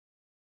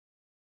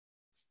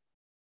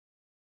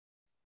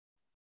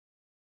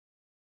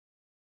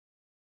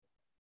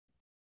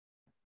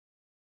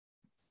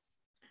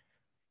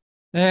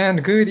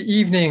And good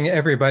evening,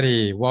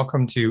 everybody.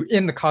 Welcome to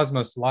In the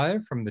Cosmos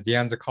Live from the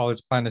Anza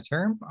College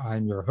Planetarium.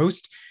 I'm your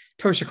host,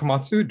 Toshi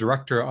Komatsu,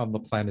 director of the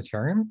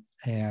planetarium.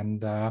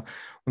 And would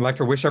like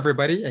to wish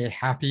everybody a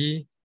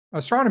happy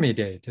Astronomy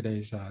Day.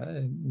 Today's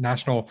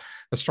National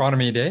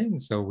Astronomy Day.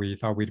 And so we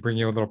thought we'd bring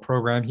you a little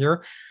program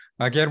here.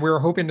 Again, we were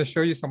hoping to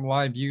show you some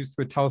live views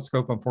through a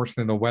telescope.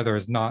 Unfortunately, the weather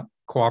is not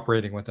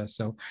cooperating with us.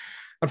 So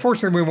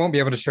unfortunately, we won't be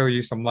able to show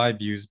you some live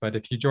views, but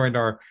if you joined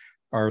our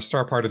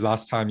star party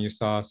last time, you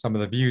saw some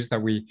of the views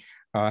that we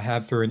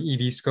had through an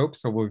eVscope.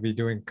 So we'll be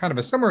doing kind of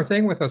a similar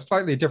thing with a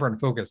slightly different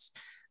focus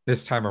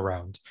this time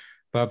around.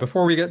 But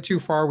before we get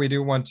too far, we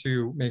do want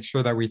to make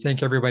sure that we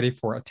thank everybody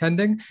for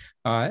attending.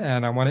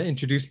 And I want to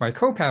introduce my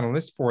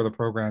co-panelists for the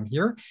program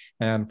here.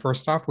 And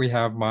first off, we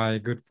have my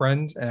good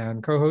friend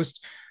and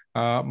co-host,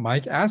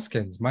 Mike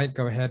Askins. Mike,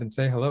 go ahead and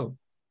say hello.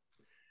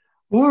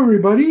 Hello,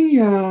 everybody.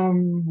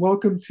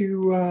 Welcome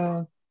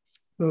to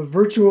the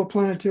virtual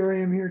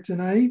planetarium here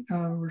tonight.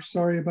 We're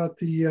sorry about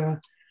the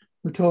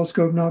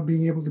telescope not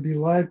being able to be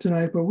live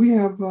tonight, but we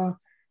have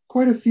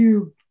quite a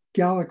few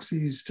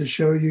galaxies to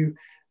show you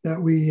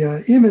that we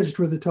imaged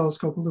with the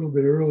telescope a little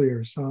bit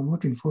earlier. So I'm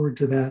looking forward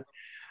to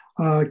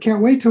that.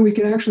 Can't wait till we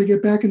can actually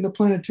get back in the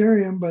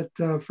planetarium, but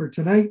for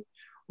tonight,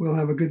 we'll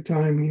have a good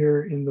time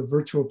here in the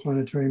virtual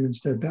planetarium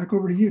instead. Back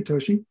over to you,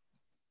 Toshi.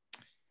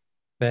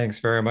 Thanks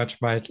very much,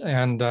 Mike.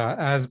 And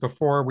as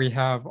before, we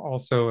have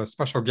also a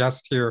special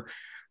guest here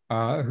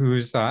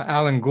who's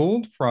Alan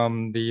Gould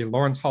from the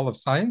Lawrence Hall of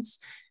Science.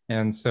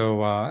 And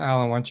so,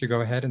 Alan, why don't you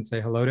go ahead and say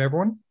hello to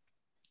everyone?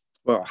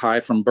 Well, hi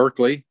from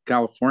Berkeley,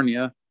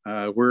 California.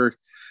 We're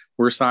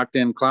socked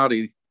in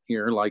cloudy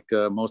here, like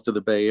most of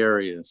the Bay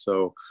Area.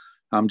 So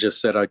I'm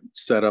just set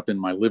up in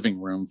my living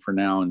room for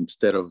now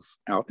instead of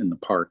out in the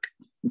park.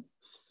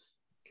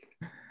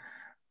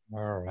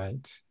 All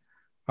right.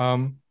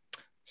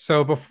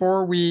 So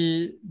before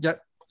we get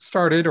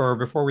started, or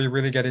before we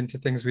really get into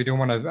things, we do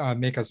want to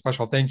make a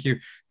special thank you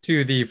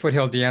to the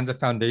Foothill De Anza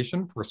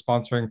Foundation for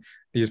sponsoring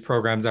these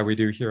programs that we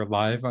do here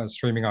live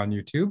streaming on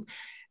YouTube.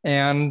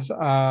 And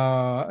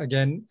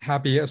again,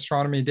 happy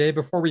Astronomy Day.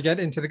 Before we get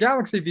into the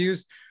galaxy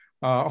views,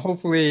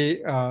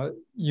 hopefully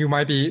you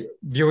might be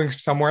viewing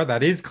somewhere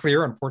that is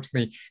clear.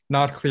 Unfortunately,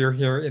 not clear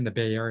here in the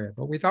Bay Area,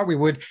 but we thought we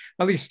would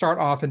at least start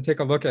off and take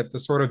a look at the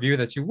sort of view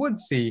that you would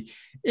see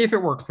if it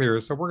were clear.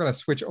 So we're going to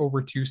switch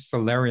over to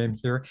Stellarium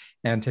here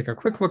and take a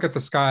quick look at the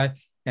sky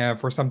and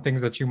for some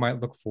things that you might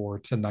look for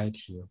tonight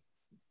here.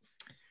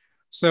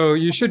 So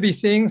you should be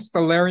seeing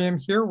Stellarium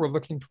here. We're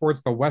looking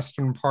towards the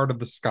western part of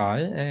the sky,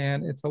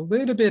 and it's a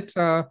little bit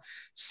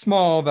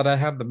small that I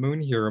have the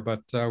moon here,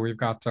 but we've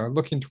got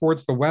looking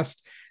towards the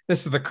west.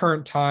 This is the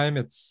current time.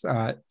 It's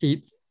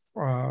 8.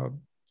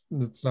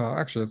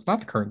 Actually, it's not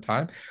the current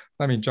time.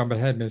 Let me jump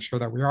ahead, make sure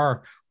that we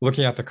are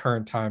looking at the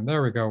current time.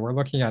 There we go. We're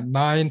looking at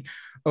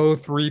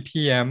 9:03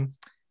 p.m.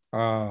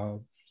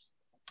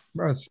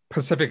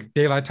 Pacific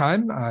Daylight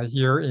Time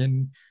here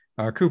in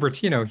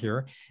Cupertino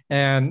here.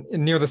 And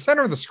near the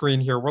center of the screen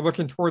here, we're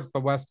looking towards the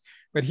west,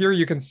 but here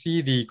you can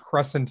see the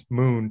crescent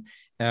moon.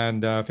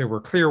 And if it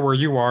were clear where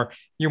you are,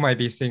 you might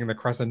be seeing the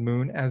crescent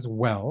moon as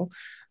well.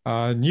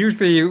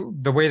 Usually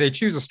the way they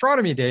choose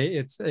Astronomy Day,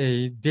 it's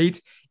a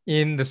date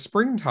in the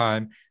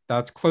springtime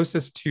that's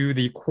closest to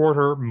the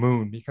quarter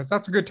moon, because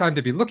that's a good time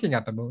to be looking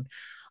at the moon.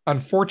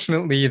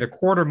 Unfortunately, the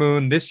quarter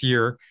moon this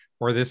year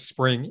or this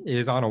spring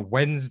is on a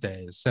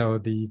Wednesday. So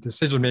the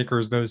decision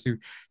makers, those who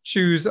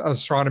choose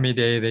Astronomy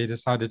Day, they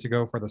decided to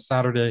go for the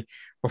Saturday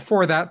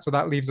before that. So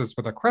that leaves us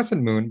with a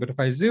crescent moon. But if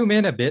I zoom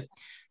in a bit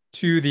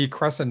to the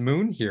crescent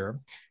moon here,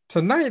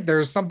 tonight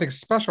there's something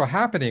special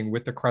happening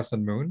with the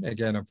crescent moon.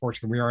 Again,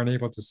 unfortunately, we aren't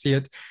able to see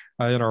it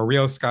in our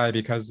real sky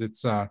because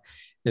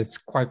it's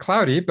quite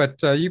cloudy,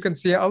 but you can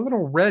see a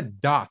little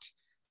red dot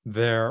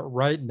there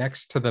right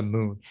next to the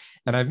moon.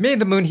 And I've made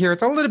the moon here.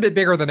 It's a little bit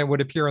bigger than it would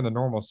appear in the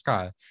normal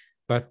sky.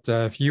 But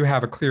if you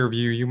have a clear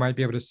view, you might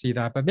be able to see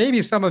that. But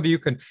maybe some of you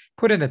can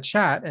put in the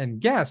chat and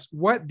guess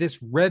what this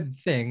red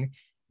thing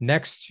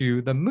next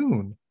to the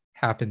moon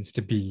happens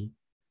to be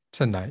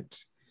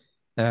tonight.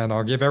 And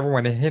I'll give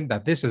everyone a hint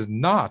that this is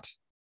not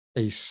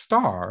a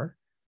star,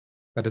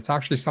 but it's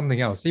actually something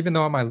else. Even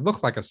though it might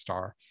look like a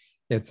star,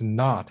 it's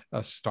not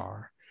a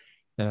star.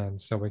 And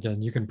so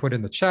again, you can put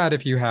in the chat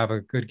if you have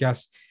a good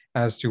guess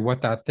as to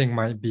what that thing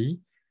might be.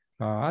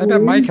 I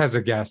bet Mike has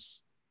a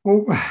guess.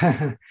 Well,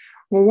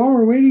 well, while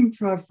we're waiting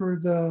for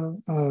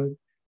the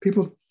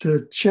people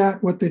to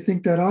chat what they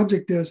think that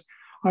object is,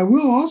 I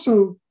will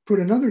also put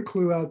another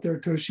clue out there,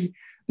 Toshi,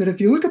 that if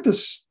you look at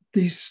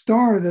the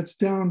star that's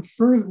down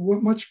further,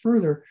 much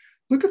further,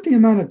 look at the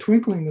amount of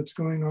twinkling that's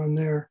going on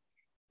there.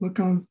 Look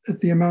at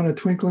the amount of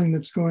twinkling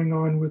that's going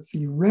on with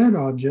the red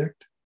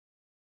object.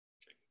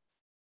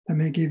 That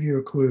may give you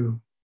a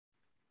clue.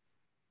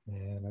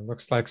 And it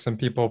looks like some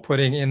people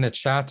putting in the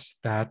chat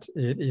that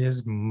it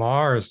is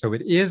Mars. So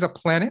it is a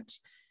planet.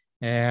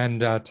 And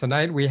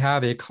tonight we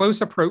have a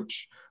close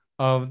approach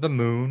of the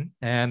moon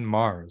and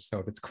Mars. So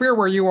if it's clear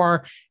where you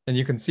are and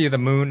you can see the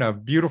moon, a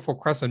beautiful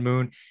crescent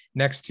moon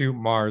next to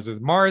Mars.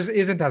 Mars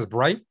isn't as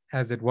bright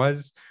as it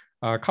was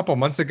a couple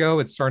months ago.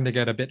 It's starting to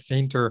get a bit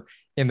fainter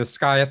in the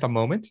sky at the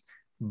moment,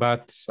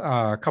 but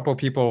a couple of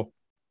people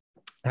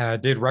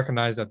did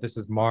recognize that this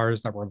is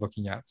Mars that we're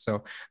looking at.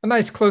 So a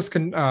nice close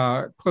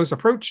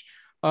approach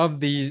of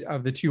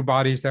the two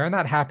bodies there, and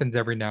that happens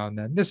every now and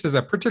then. This is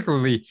a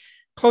particularly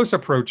close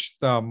approach.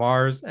 The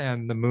Mars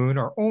and the moon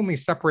are only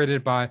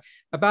separated by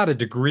about 1.5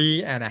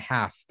 degrees.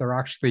 They're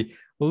actually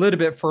a little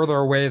bit further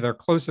away. Their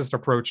closest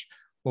approach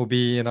will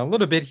be in a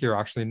little bit here,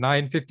 actually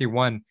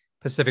 9:51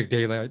 Pacific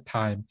Daylight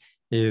Time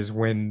is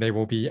when they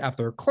will be at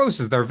their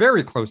closest. They're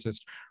very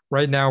closest.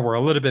 Right now, we're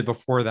a little bit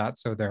before that,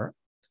 so they're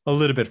a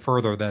little bit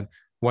further than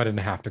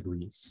 1.5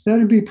 degrees.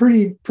 That'd be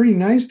pretty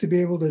nice to be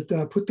able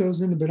to put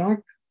those in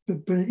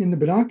the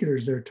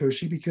binoculars there,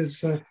 Toshi,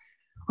 because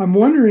I'm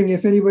wondering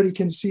if anybody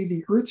can see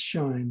the Earth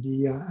shine,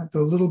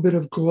 the little bit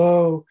of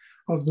glow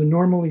of the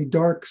normally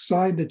dark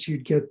side that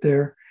you'd get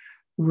there,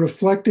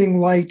 reflecting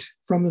light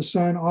from the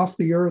sun off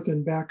the Earth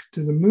and back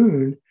to the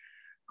moon.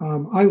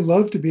 I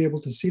love to be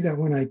able to see that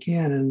when I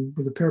can, and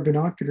with a pair of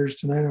binoculars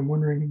tonight, I'm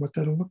wondering what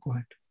that'll look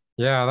like.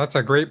 Yeah, that's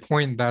a great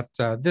point that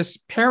this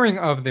pairing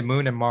of the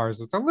moon and Mars,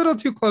 it's a little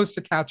too close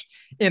to catch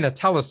in a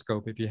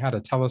telescope if you had a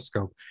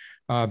telescope,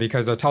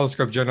 because a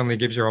telescope generally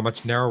gives you a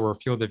much narrower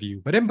field of view.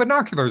 But in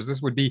binoculars,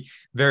 this would be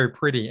very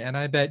pretty. And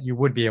I bet you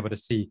would be able to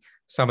see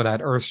some of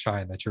that Earth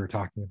shine that you were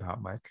talking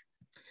about, Mike.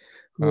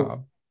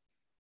 Cool.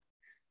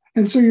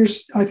 And so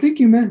I think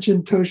you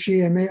mentioned,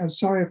 Toshi, I'm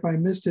sorry if I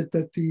missed it,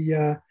 that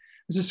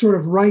this is sort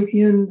of right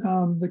in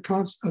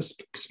a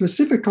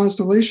specific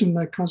constellation,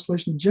 that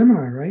constellation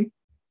Gemini, right?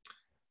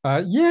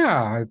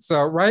 Yeah, it's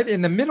right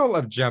in the middle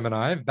of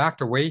Gemini. I've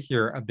backed away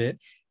here a bit,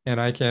 and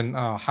I can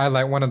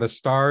highlight one of the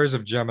stars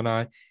of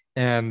Gemini,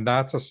 and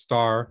that's a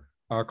star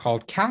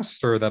called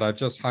Castor that I've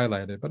just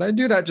highlighted. But I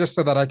do that just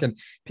so that I can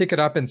pick it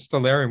up in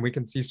Stellarium. We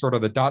can see sort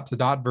of the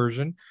dot-to-dot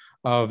version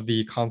of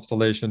the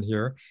constellation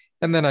here.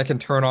 And then I can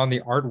turn on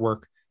the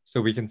artwork so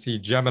we can see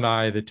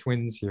Gemini, the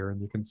twins here, and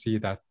you can see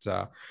that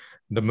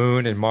the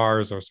moon and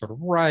Mars are sort of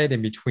right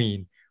in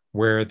between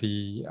where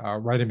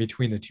right in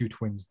between the two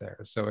twins there.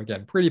 So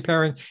again, pretty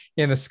pairing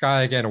in the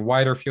sky. Again, a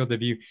wider field of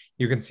view.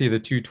 You can see the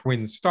two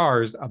twin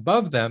stars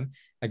above them.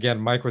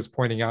 Again, Mike was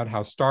pointing out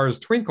how stars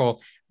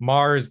twinkle.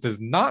 Mars does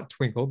not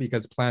twinkle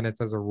because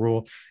planets, as a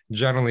rule,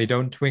 generally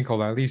don't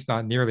twinkle, at least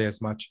not nearly as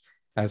much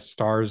as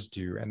stars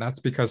do. And that's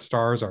because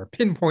stars are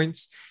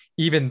pinpoints,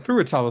 even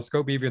through a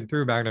telescope, even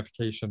through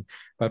magnification.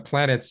 But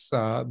planets,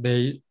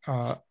 they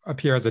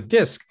appear as a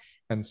disk.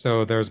 And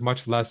so there's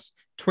much less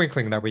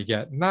twinkling that we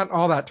get. Not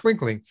all that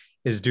twinkling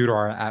is due to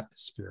our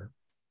atmosphere.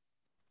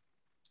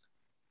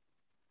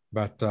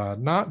 But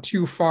not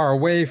too far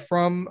away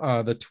from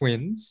the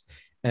twins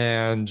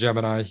and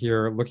Gemini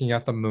here, looking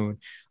at the moon.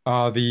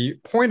 The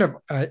point of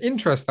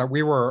interest that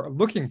we were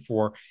looking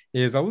for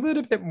is a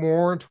little bit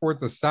more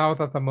towards the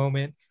south at the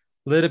moment,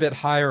 a little bit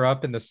higher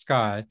up in the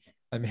sky.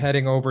 I'm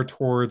heading over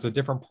towards a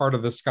different part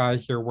of the sky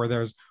here where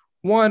there's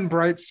one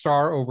bright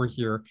star over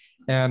here.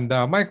 And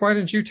Mike, why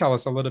don't you tell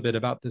us a little bit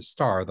about this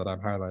star that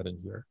I'm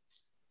highlighting here?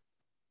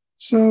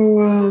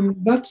 So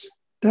that's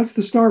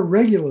the star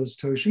Regulus,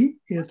 Toshi.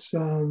 It's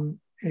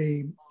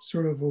a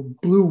sort of a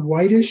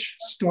blue-whitish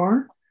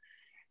star,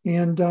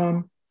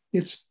 and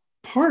it's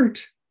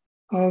part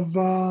of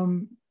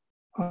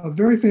a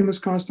very famous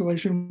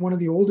constellation, one of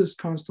the oldest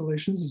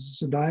constellations.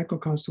 The zodiacal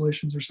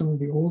constellations are some of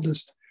the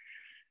oldest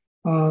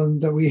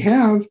that we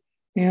have.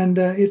 And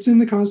it's in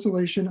the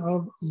constellation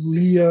of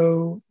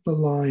Leo the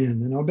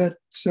Lion. And I'll bet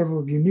several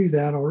of you knew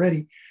that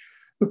already.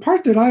 The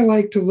part that I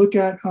like to look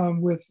at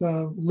with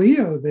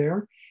Leo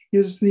there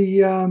is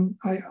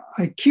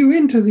I cue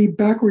into the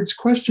backwards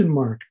question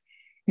mark.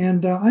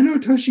 And I know,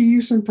 Toshi,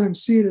 you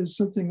sometimes see it as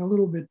something a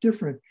little bit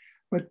different.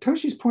 But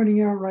Toshi's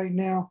pointing out right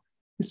now,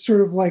 it's sort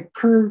of like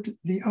curved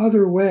the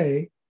other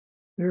way.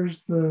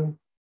 There's the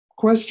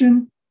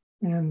question,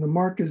 and the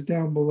mark is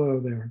down below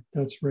there.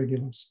 That's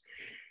Regulus.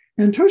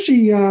 And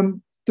Toshi,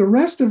 the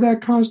rest of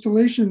that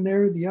constellation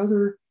there, the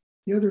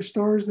other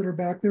stars that are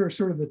back there are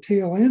sort of the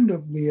tail end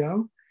of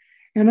Leo.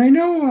 And I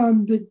know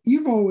that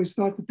you've always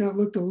thought that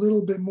looked a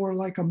little bit more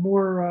like a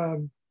more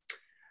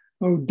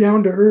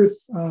down-to-earth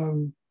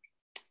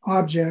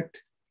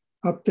object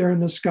up there in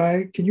the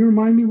sky. Can you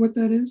remind me what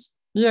that is?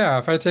 Yeah,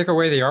 if I take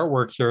away the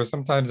artwork here,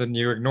 sometimes and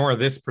you ignore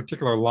this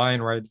particular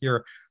line right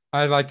here,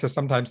 I like to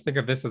sometimes think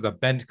of this as a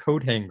bent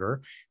coat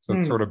hanger. So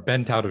it's sort of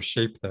bent out of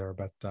shape there.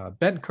 But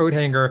bent coat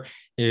hanger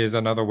is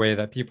another way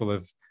that people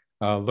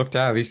have looked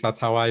at least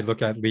that's how I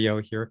look at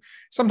Leo here.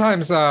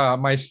 Sometimes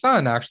my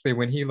son, actually,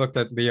 when he looked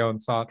at Leo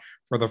and saw it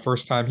for the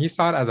first time, he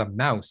saw it as a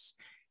mouse.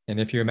 And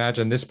if you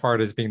imagine this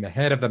part as being the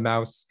head of the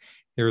mouse,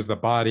 here's the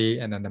body,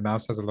 and then the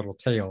mouse has a little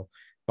tail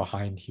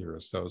behind here.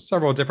 So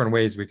several different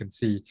ways we can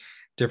see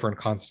different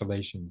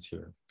constellations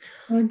here.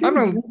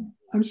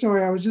 I'm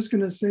sorry, I was just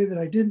going to say that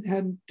I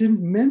didn't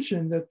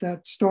mention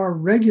that star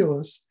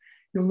Regulus.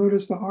 You'll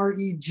notice the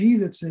REG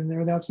that's in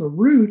there. That's the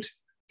root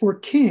for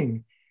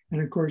king.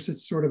 And of course,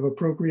 it's sort of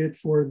appropriate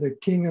for the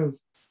king of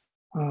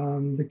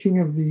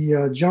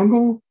the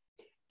jungle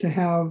to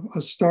have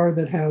a star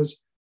that has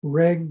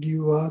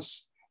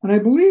Regulus. And I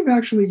believe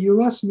actually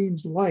Ulus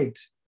means light.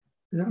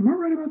 Am I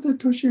right about that,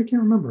 Toshi? I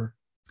can't remember.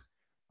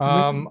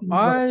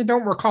 I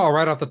don't recall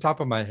right off the top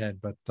of my head,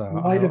 but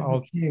light of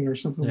the king or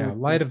something like that. Yeah,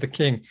 light of the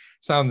king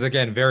sounds,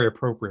 again, very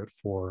appropriate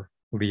for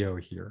Leo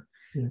here.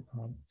 Yeah.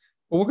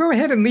 Well, we'll go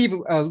ahead and leave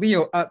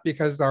Leo up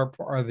because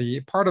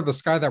the part of the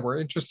sky that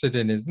we're interested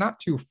in is not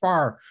too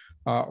far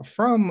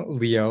from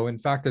Leo. In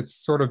fact, it's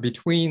sort of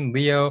between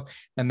Leo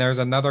and there's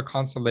another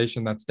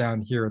constellation that's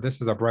down here.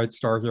 This is a bright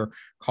star here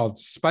called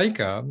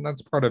Spica. And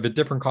that's part of a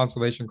different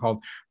constellation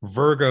called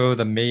Virgo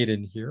the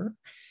Maiden here.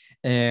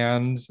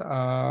 And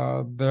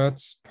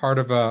that's part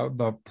of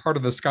the part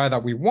of the sky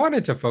that we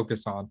wanted to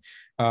focus on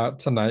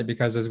tonight,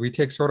 because as we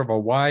take sort of a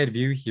wide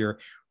view here,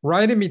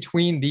 right in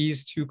between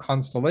these two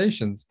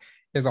constellations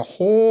is a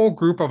whole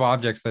group of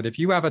objects that if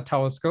you have a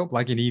telescope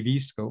like an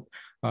eVscope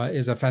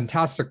is a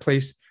fantastic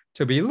place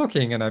to be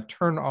looking. And I've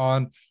turned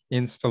on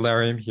in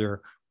Stellarium here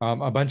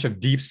a bunch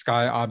of deep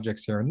sky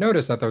objects here. And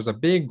notice that there's a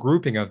big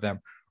grouping of them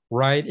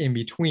right in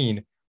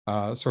between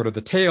sort of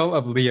the tail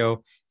of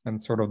Leo and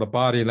sort of the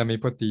body. Let me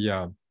put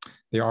the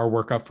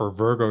artwork up for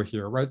Virgo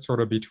here, right? Sort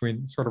of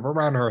between, sort of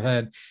around her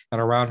head and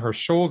around her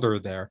shoulder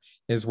there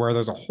is where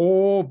there's a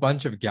whole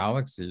bunch of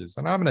galaxies.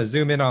 And I'm going to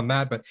zoom in on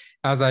that. But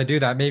as I do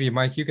that, maybe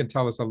Mike, you can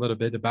tell us a little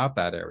bit about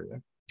that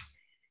area.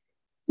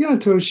 Yeah,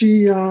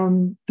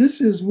 Toshi, this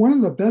is one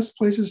of the best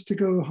places to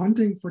go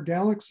hunting for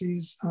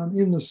galaxies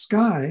in the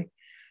sky.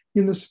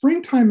 In the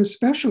springtime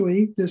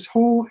especially, this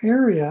whole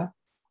area,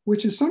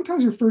 which is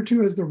sometimes referred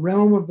to as the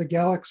realm of the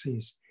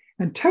galaxies.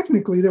 And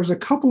technically, there's a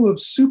couple of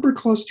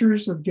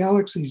superclusters of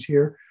galaxies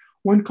here,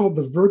 one called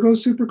the Virgo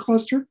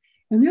supercluster,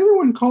 and the other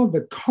one called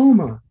the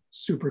Coma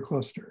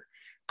supercluster.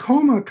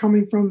 Coma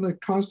coming from the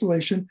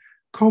constellation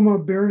Coma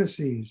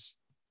Berenices.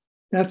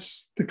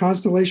 That's the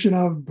constellation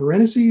of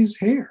Berenices'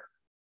 hair.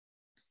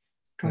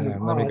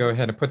 Let me go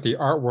ahead and put the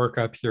artwork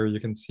up here.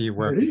 You can see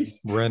where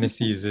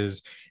Berenices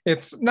is.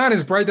 It's not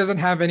as bright, doesn't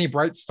have any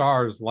bright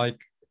stars like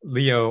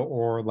Leo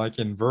or like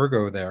in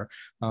Virgo there,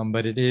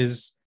 but it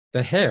is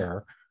the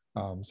hair.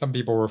 Some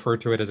people refer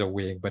to it as a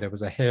wig, but it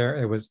was a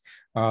hair. It was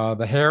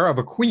the hair of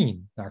a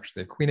queen,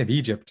 actually, a queen of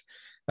Egypt,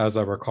 as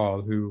I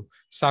recall, who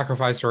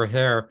sacrificed her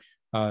hair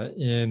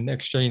in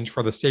exchange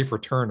for the safe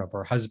return of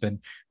her husband,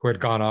 who had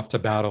gone off to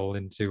battle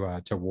into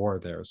to war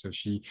there. So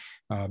she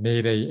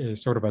made a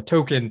sort of a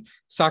token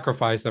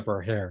sacrifice of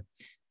her hair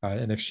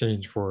in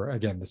exchange for,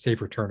 again, the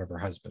safe return of her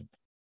husband.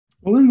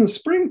 Well, in the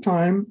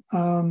springtime,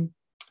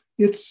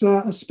 it's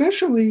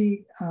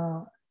especially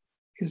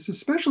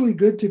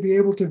good to be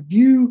able to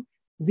view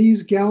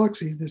these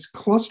galaxies, this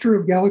cluster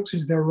of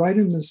galaxies, they're right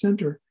in the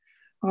center,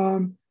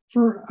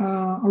 for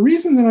a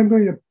reason that I'm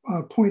going to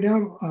point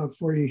out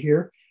for you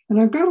here. And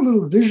I've got a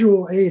little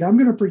visual aid. I'm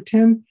going to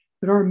pretend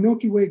that our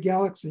Milky Way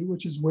galaxy,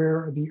 which is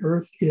where the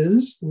Earth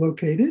is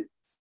located.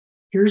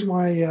 Here's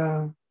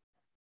my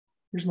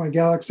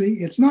galaxy.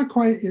 It's not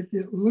quite,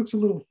 it looks a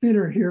little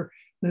thinner here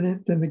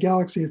than the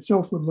galaxy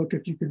itself would look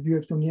if you could view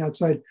it from the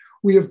outside.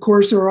 We, of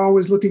course, are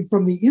always looking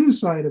from the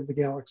inside of the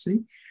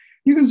galaxy.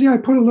 You can see I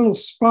put a little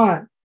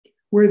spot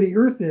where the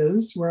Earth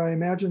is, where I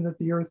imagine that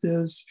the Earth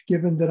is,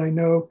 given that I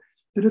know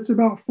that it's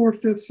about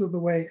 4/5 of the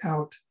way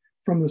out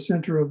from the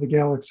center of the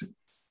galaxy.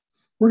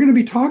 We're going to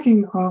be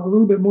talking a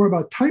little bit more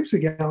about types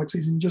of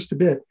galaxies in just a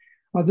bit.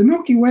 The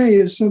Milky Way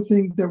is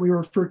something that we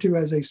refer to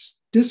as a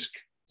disk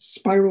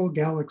spiral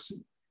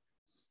galaxy.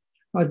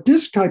 A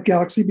disk type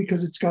galaxy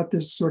because it's got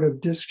this sort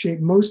of disk shape.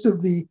 Most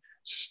of the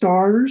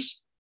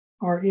stars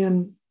are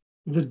in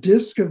the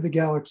disk of the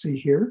galaxy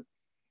here.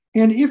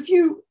 And if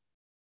you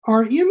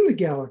are in the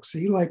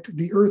galaxy, like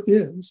the Earth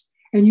is,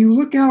 and you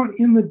look out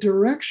in the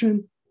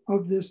direction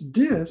of this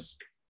disk,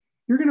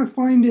 you're going to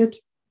find it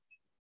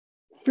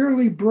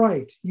fairly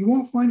bright. You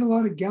won't find a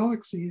lot of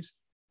galaxies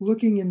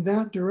looking in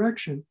that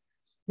direction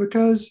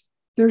because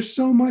there's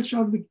so much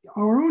of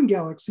our own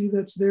galaxy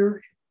that's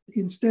there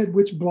instead,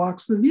 which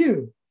blocks the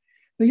view.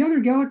 The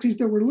other galaxies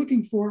that we're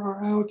looking for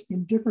are out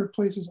in different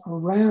places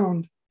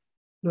around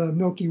the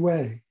Milky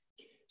Way.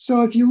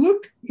 So if you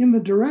look in the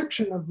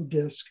direction of the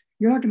disk,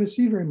 you're not going to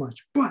see very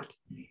much. But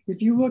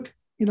if you look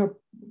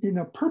in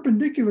a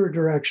perpendicular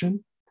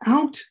direction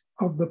out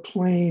of the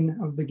plane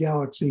of the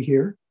galaxy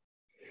here,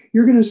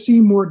 you're going to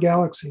see more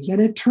galaxies.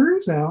 And it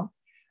turns out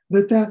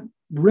that that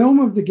realm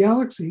of the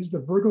galaxies,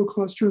 the Virgo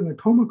cluster and the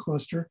Coma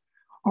cluster,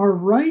 are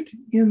right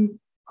in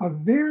a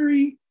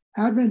very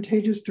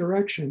advantageous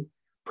direction,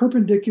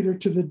 perpendicular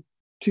to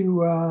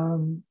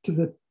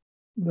the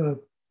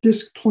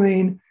disk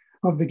plane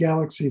of the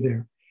galaxy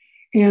there.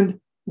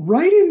 And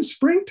right in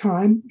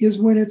springtime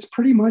is when it's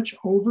pretty much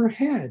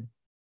overhead,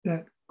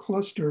 that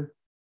cluster,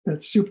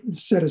 that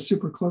set of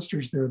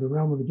superclusters there, the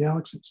realm of the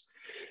galaxies.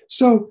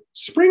 So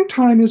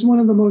springtime is one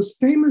of the most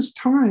famous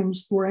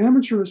times for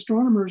amateur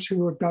astronomers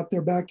who have got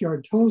their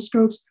backyard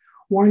telescopes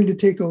wanting to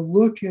take a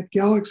look at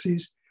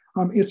galaxies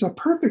it's a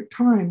perfect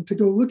time to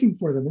go looking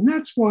for them. And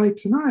that's why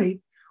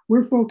tonight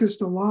we're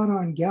focused a lot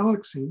on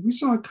galaxies. We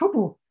saw a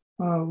couple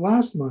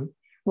last month,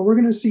 but we're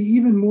going to see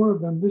even more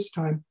of them this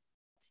time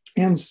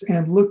and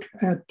look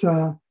at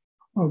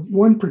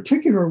one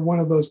particular one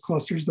of those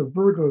clusters, the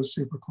Virgo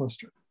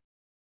supercluster.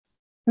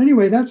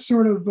 Anyway, that's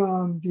sort of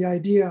the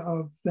idea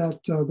of that,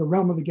 the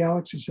realm of the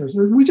galaxies there.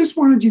 So we just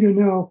wanted you to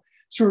know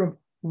sort of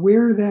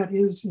where that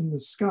is in the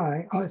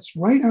sky. It's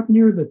right up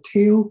near the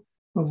tail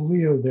of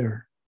Leo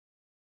there.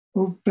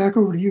 Oh, back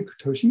over to you,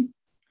 Toshi.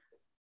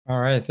 All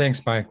right,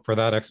 thanks, Mike, for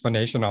that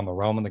explanation on the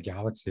realm of the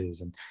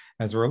galaxies. And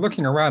as we're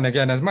looking around,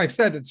 again, as Mike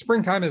said,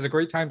 springtime is a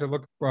great time to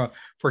look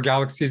for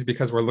galaxies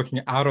because we're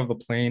looking out of the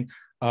plane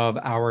of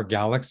our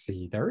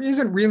galaxy. There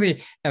isn't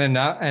really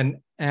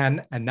an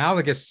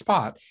analogous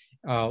spot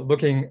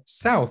looking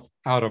south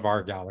out of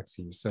our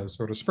galaxies. So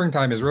sort of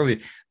springtime is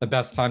really the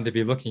best time to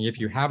be looking if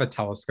you have a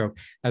telescope,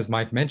 as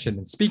Mike mentioned.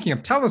 And speaking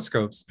of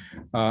telescopes,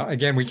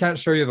 again, we can't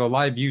show you the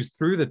live views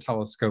through the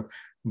telescope,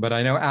 but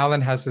I know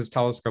Alan has his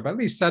telescope at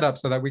least set up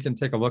so that we can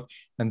take a look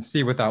and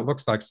see what that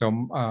looks like.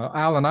 So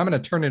Alan, I'm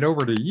going to turn it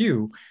over to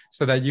you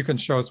so that you can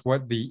show us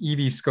what the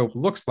eVscope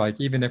looks like,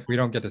 even if we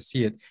don't get to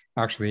see it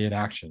actually in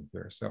action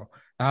here. So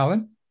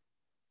Alan?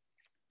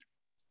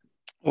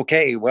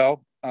 Okay,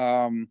 well,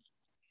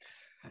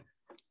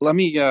 let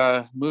me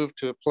move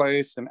to a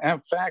place. And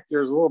in fact,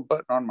 there's a little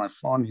button on my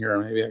phone here.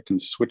 Maybe I can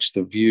switch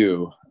the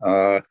view.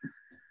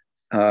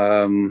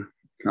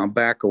 I'll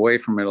back away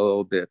from it a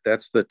little bit.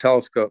 That's the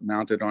telescope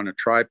mounted on a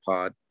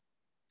tripod,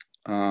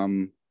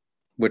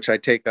 which I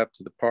take up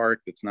to the park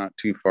that's not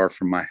too far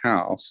from my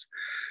house.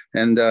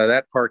 And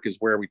that park is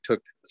where we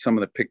took some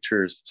of the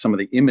pictures, some of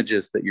the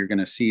images that you're going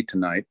to see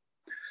tonight.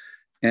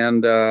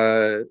 And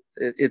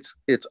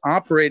it's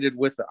operated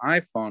with the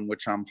iPhone,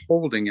 which I'm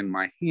holding in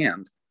my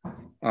hand.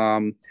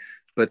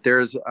 But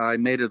I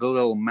made it a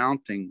little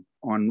mounting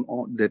on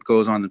that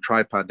goes on the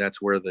tripod.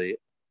 That's where the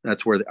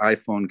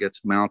iPhone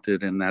gets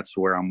mounted, and that's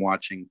where I'm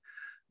watching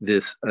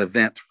this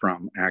event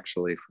from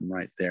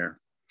right there.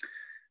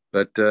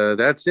 But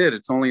that's it.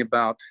 It's only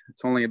about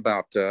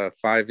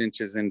 5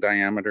 inches in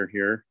diameter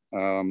here.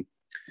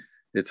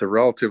 It's a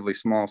relatively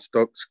small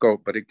scope,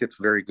 but it gets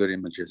very good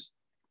images.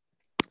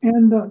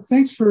 And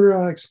thanks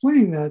for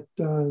explaining that,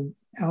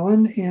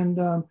 Alan.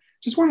 And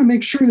just want to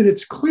make sure that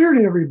it's clear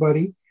to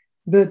everybody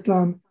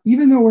that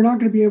even though we're not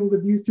going to be able to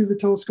view through the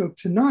telescope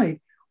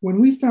tonight, when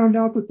we found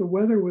out that the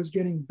weather was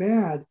getting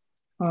bad,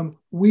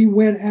 we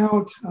went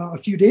out a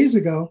few days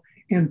ago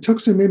and took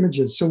some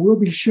images. So we'll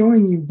be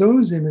showing you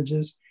those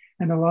images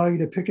and allow you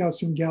to pick out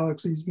some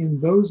galaxies in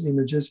those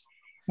images.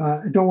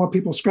 I don't want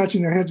people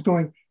scratching their heads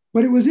going,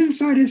 but it was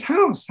inside his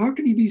house. How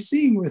can he be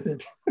seeing with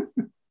it?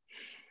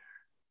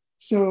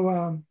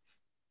 So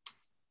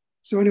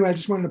anyway, I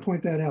just wanted to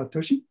point that out.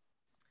 Toshi?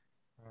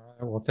 All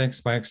right, well,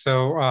 thanks, Mike.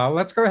 So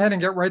let's go ahead and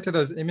get right to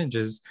those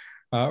images.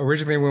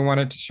 Originally, we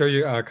wanted to show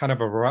you kind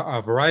of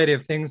a variety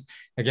of things.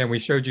 Again, we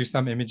showed you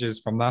some images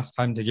from last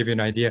time to give you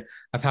an idea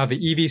of how the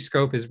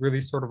eVscope is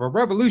really sort of a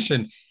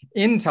revolution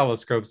in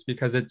telescopes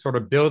because it sort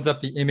of builds up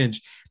the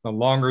image. The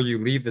longer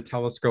you leave the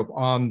telescope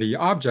on the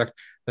object,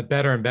 the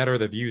better and better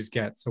the views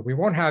get. So we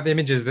won't have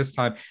images this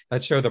time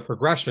that show the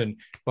progression,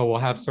 but we'll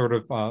have sort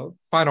of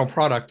final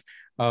product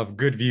of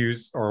good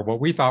views, or what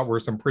we thought were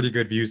some pretty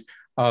good views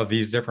of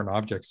these different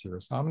objects here.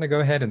 So I'm going to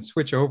go ahead and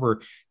switch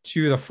over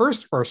to the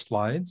first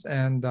slides.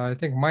 And I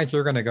think, Mike,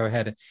 you're going to go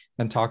ahead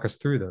and talk us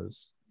through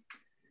those.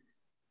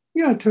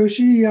 Yeah,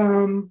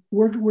 Toshi,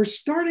 we're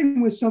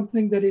starting with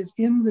something that is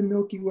in the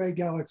Milky Way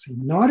galaxy,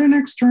 not an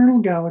external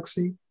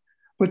galaxy,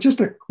 but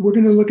we're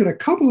going to look at a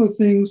couple of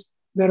things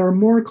that are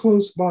more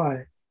close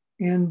by.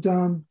 And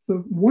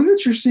the one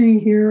that you're seeing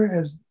here,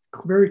 as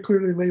very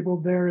clearly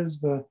labeled there,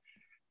 is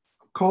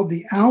called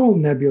the Owl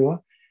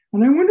Nebula.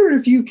 And I wonder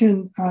if you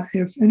can,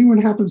 if anyone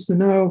happens to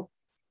know,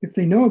 if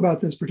they know about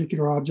this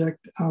particular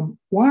object,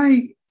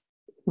 why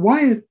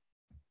it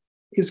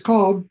is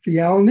called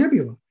the Owl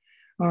Nebula.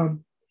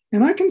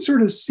 And I can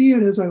sort of see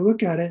it as I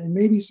look at it, and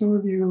maybe some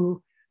of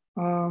you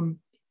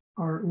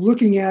are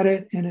looking at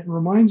it and it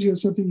reminds you of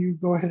something, you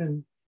go ahead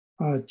and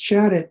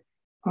chat it.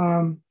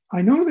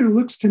 I know there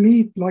looks to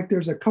me like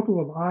there's a couple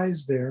of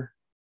eyes there,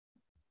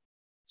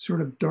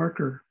 sort of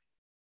darker.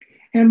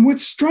 And what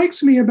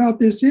strikes me about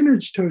this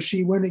image,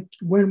 Toshi,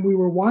 when we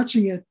were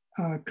watching it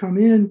come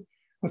in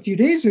a few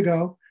days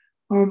ago,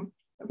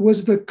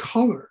 was the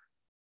color.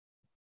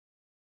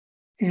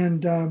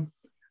 And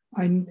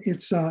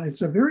it's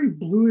a very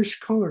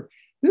bluish color.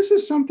 This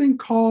is something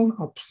called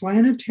a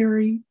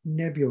planetary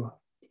nebula.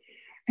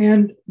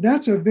 And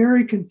that's a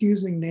very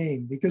confusing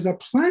name because a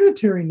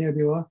planetary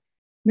nebula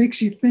makes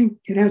you think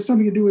it has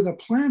something to do with a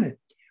planet.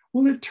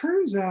 Well, it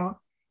turns out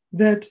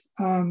that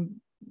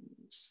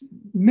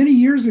many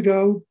years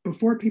ago,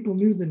 before people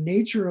knew the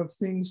nature of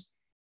things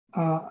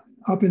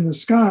up in the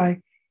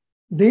sky,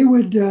 they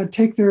would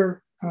take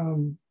the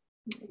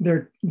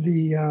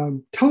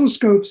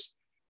telescopes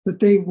that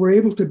they were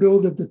able to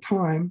build at the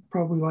time,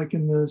 probably like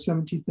in the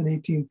 17th and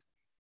 18th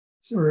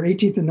or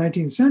 18th and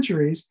 19th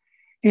centuries,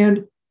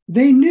 and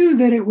they knew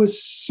that it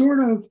was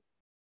sort of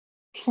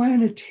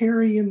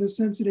planetary in the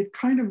sense that it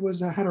kind of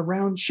had a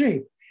round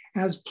shape,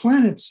 as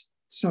planets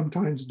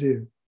sometimes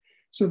do.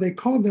 So they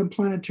called them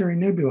planetary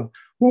nebula.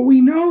 Well,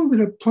 we know that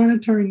a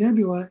planetary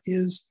nebula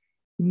is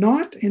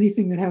not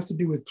anything that has to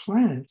do with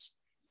planets,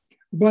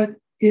 but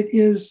it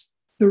is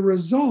the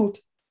result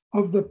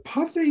of the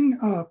puffing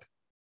up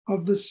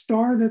of the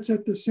star that's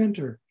at the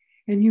center.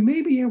 And you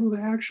may be able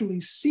to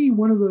actually see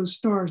one of those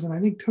stars. And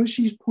I think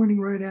Toshi's pointing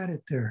right at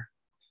it there.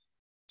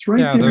 It's right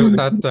Yeah, there. there's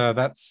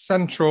that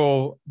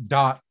central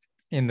dot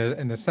in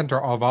the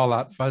center of all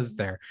that fuzz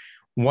there.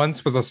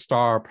 Once was a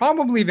star,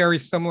 probably very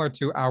similar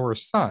to our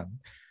sun.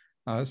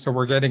 So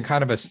we're getting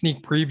kind of a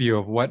sneak preview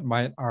of what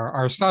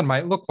our sun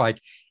might look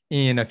like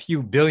in a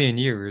few billion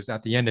years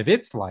at the end of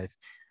its life.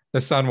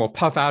 The sun will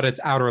puff out its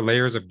outer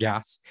layers of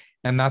gas.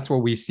 And that's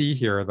what we see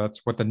here.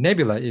 That's what the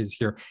nebula is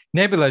here.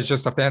 Nebula is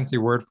just a fancy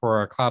word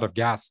for a cloud of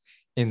gas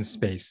in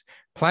space.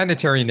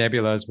 Planetary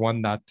nebula is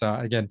one that,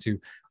 again, to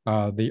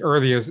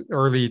the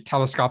early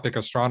telescopic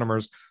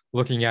astronomers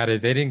looking at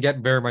it, they didn't get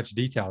very much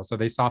detail. So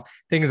they saw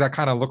things that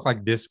kind of look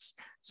like disks.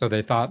 So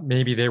they thought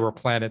maybe they were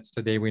planets.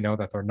 Today we know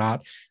that they're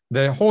not.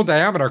 The whole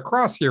diameter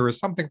across here is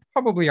something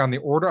probably on the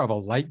order of a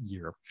light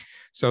year.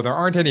 So there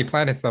aren't any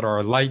planets that are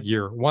a light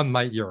year, 1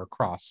 light year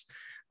across.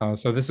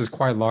 So this is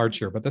quite large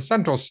here, but the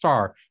central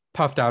star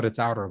puffed out its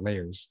outer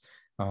layers.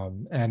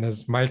 And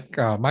as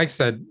Mike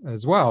said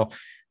as well,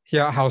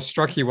 how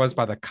struck he was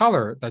by the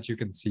color that you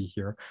can see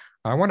here.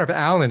 I wonder if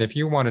Alan, if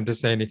you wanted to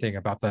say anything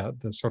about the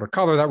sort of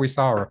color that we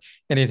saw, or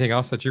anything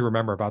else that you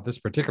remember about this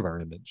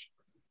particular image.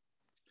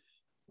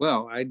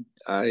 Well,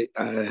 I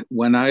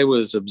when I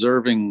was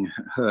observing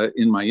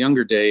in my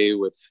younger day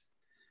with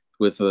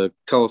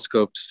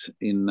telescopes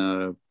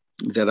a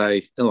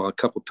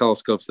couple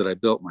telescopes that I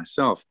built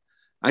myself,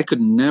 I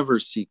could never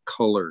see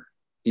color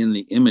in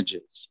the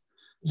images.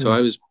 So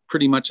I was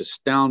pretty much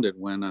astounded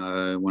when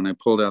I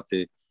pulled out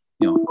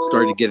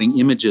started getting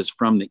images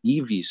from the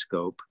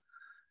eVscope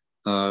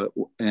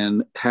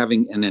and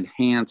having an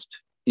enhanced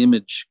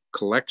image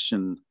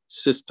collection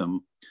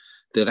system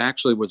that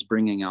actually was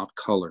bringing out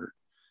color.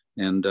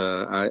 And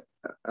I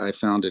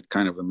found it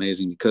kind of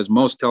amazing, because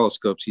most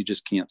telescopes, you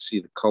just can't see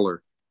the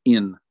color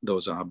in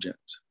those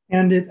objects.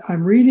 And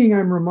I'm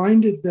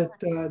reminded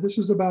that this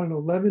was about an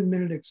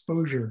 11-minute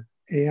exposure.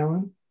 Hey,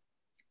 Alan?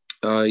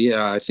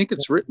 Yeah, I think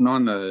it's written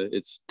on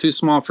it's too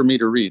small for me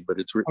to read, but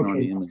it's written on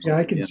the image. Yeah,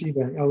 I can see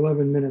that,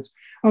 11 minutes.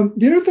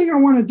 The other thing I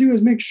want to do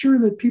is make sure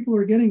that people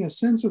are getting a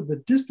sense of the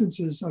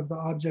distances of the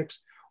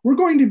objects. We're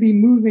going to be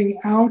moving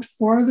out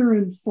farther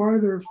and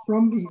farther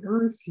from the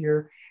Earth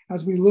here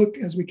as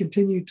we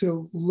continue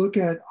to look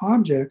at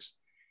objects.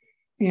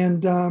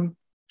 And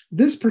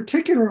this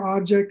particular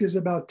object is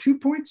about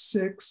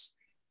 2.6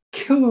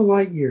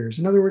 kilolight years.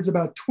 In other words,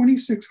 about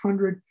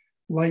 2,600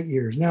 light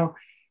years. Now,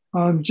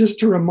 just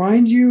to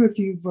remind you, if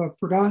you've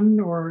forgotten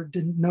or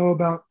didn't know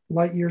about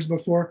light years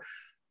before,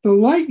 the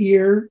light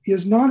year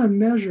is not a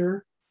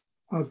measure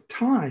of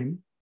time.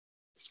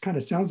 It kind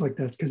of sounds like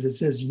that because it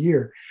says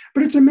year,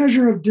 but it's a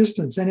measure of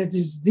distance, and it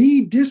is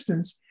the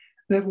distance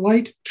that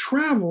light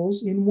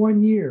travels in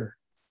 1 year.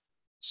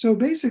 So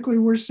basically,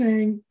 we're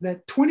saying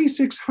that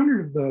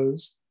 2,600 of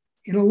those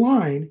in a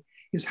line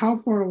is how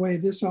far away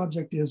this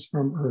object is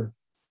from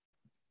Earth.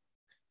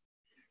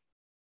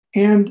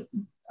 And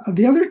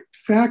the other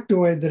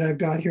factoid that I've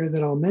got here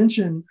that I'll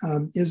mention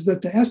is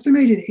that the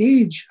estimated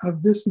age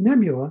of this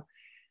nebula,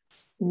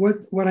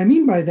 what I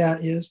mean by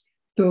that is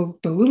the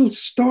little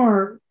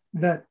star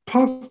that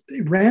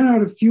ran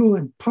out of fuel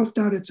and puffed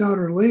out its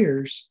outer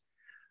layers,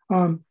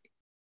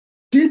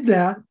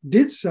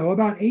 did so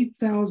about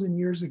 8,000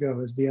 years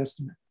ago is the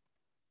estimate.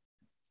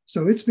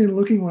 So it's been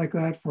looking like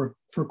that for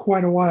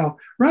quite a while.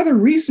 Rather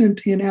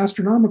recent in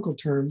astronomical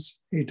terms,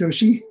 hey,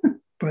 Toshi.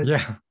 But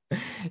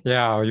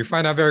yeah, you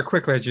find out very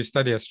quickly as you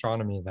study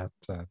astronomy that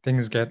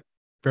things get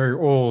very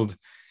old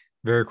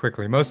very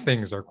quickly. Most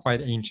things are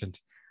quite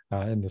ancient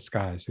in the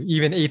sky. So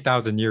even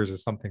 8,000 years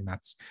is something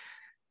that's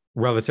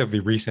relatively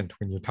recent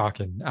when you're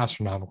talking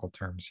astronomical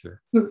terms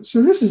here.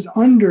 So this is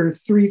under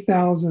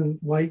 3,000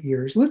 light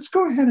years. Let's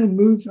go ahead and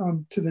move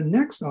to the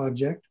next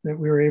object that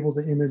we were able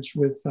to image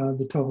with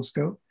the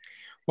telescope.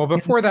 Well,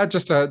 before that,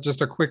 just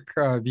a quick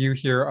view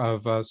here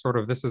of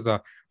this is a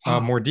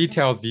more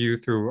detailed view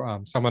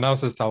through someone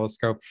else's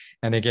telescope.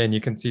 And again, you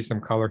can see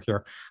some color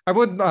here. I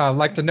would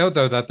like to note,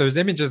 though, that those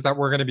images that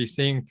we're going to be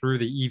seeing through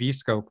the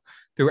eVscope,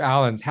 through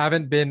Alan's,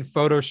 haven't been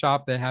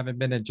photoshopped. They haven't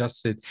been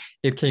adjusted.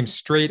 It came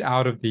straight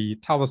out of the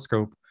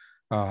telescope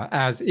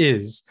as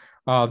is.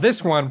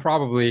 This one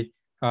probably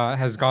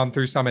has gone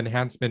through some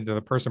enhancement.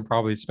 The person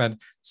probably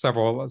spent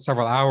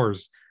several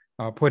hours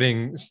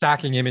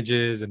stacking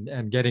images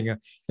and getting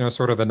a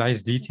sort of a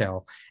nice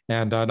detail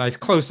and a nice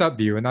close-up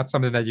view. And that's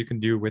something that you can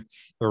do with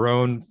your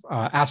own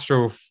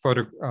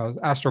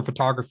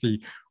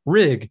astrophotography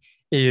rig.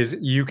 Is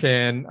you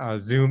can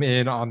zoom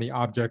in on the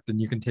object and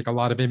you can take a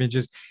lot of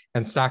images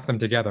and stack them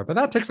together. But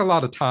that takes a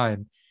lot of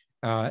time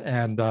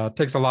and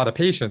takes a lot of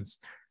patience.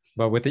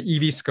 But with the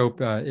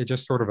eVscope, it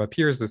just sort of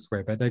appears this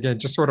way. But again,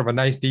 just sort of a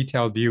nice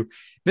detailed view.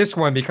 This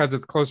one, because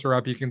it's closer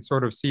up, you can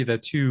sort of see the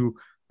two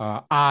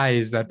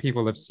eyes that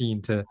people have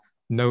seen to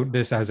note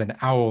this as an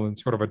owl in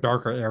sort of a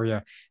darker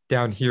area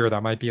down here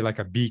that might be like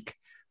a beak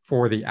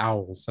for the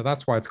owls. So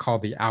that's why it's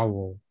called the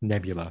Owl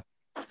Nebula.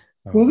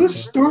 Well,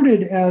 this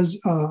started as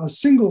a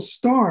single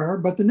star,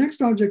 but the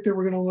next object that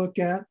we're going to look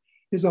at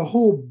is a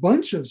whole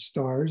bunch of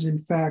stars. In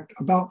fact,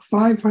 about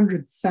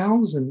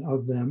 500,000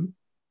 of them,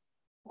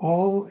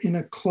 all in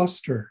a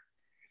cluster.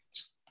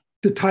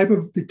 The type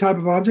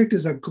of object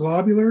is a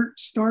globular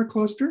star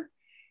cluster,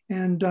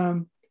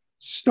 and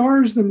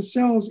stars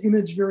themselves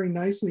image very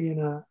nicely in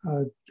a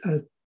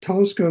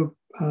telescope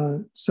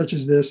such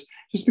as this,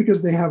 just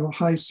because they have a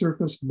high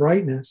surface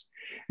brightness.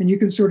 And you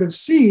can sort of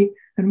see,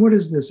 and what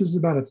is this? This is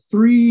about a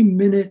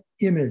 3-minute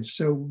image.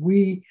 So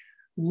we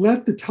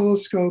let the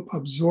telescope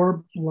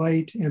absorb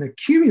light and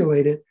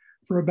accumulate it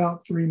for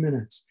about 3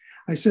 minutes.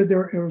 I said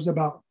there was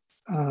about,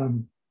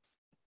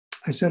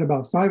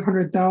 about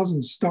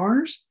 500,000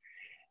 stars.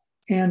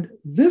 And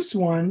this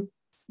one,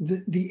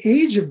 the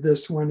age of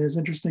this one is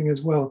interesting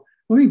as well.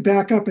 Let me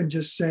back up and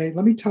just say,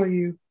 let me tell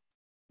you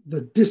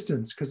the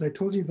distance, because I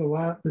told you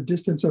the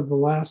distance of the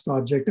last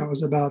object, that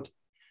was about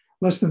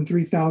less than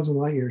 3,000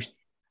 light years.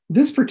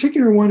 This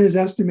particular one is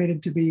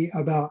estimated to be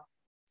about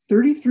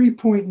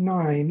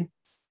 33.9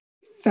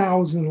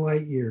 thousand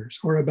light years,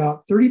 or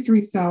about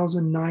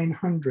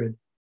 33,900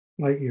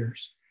 light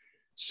years.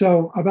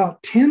 So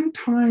about 10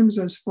 times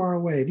as far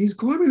away. These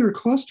globular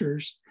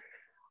clusters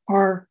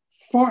are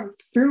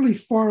fairly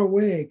far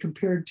away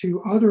compared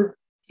to other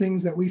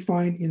things that we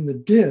find in the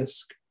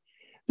disk.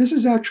 This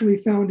is actually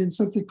found in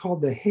something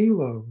called the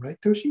halo, right,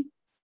 Toshi?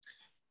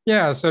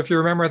 Yeah, so if you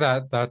remember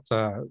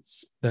the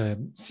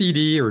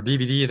CD or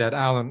DVD that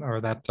Alan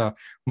or that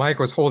Mike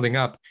was holding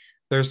up,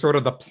 there's sort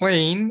of the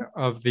plane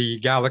of the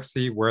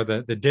galaxy where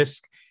the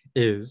disk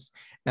is,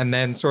 and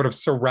then sort of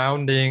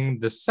surrounding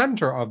the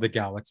center of the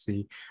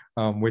galaxy,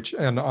 which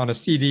and on a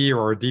CD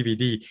or a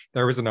DVD,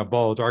 there isn't a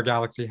bulge. Our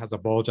galaxy has a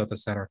bulge at the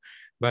center,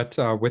 but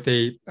with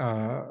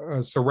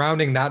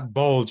surrounding that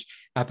bulge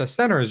at the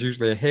center is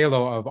usually a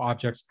halo of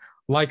objects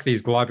like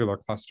these globular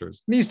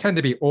clusters. These tend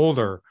to be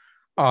older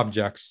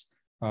objects,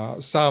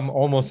 some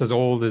almost as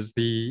old as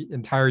the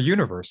entire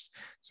universe.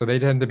 So they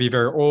tend to be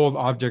very old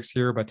objects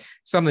here, but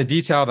some of the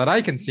detail that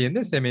I can see in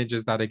this image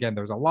is that, again,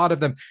 there's a lot of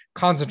them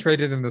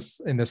concentrated in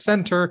the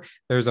center.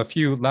 There's a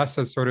few less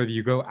as sort of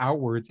you go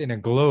outwards in a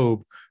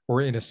globe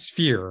or in a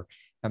sphere,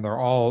 and they're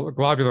all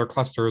globular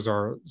clusters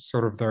are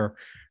sort of their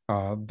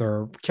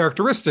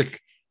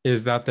characteristic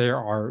is that they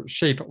are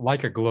shaped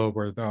like a globe,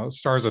 where the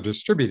stars are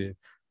distributed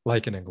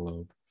like in a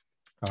globe.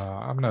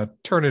 I'm going to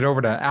turn it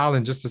over to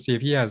Alan just to see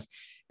if he has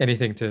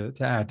anything to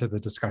add to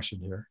the discussion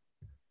here.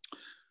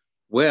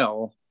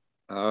 Well,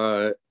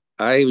 I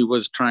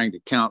was trying to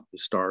count the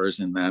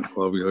stars in that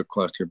globular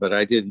cluster, but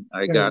I didn't.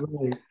 I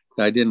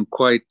didn't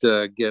quite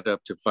get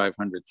up to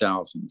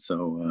 500,000.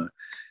 So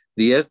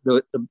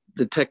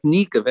the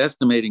technique of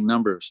estimating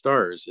number of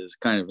stars is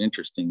kind of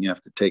interesting. You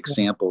have to take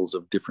samples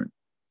of different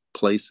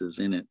places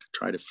in it to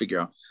try to figure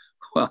out,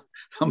 well,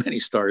 how many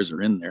stars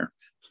are in there.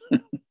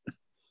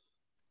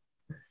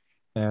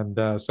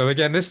 And so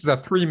again, this is a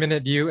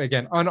 3-minute view,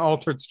 again,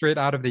 unaltered straight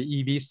out of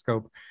the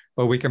eVscope,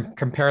 but we can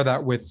compare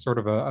that with sort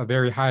of a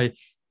very high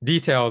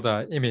detailed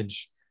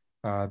image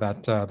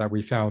that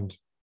we found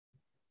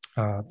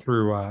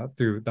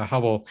through the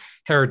Hubble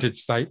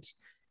Heritage Site.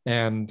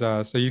 And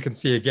so you can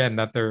see again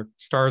that their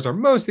stars are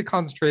mostly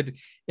concentrated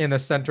in the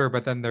center,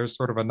 but then there's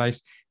sort of a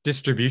nice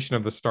distribution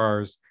of the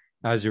stars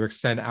as you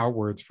extend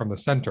outwards from the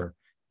center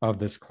of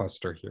this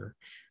cluster here.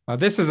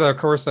 This is, of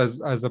course,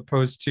 as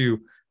opposed to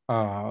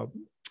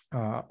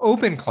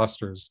open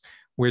clusters,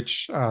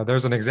 which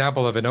there's an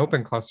example of an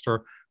open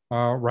cluster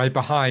right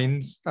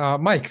behind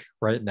Mike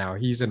right now.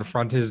 He's in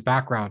front. His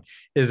background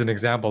is an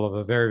example of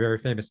a very, very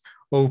famous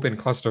open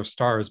cluster of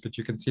stars. But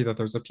you can see that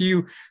there's a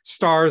few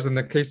stars. In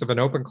the case of an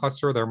open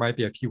cluster, there might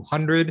be a few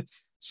hundred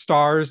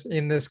stars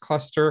in this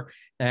cluster,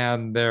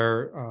 and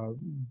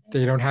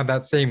they don't have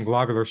that same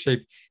globular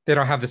shape. They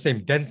don't have the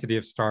same density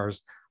of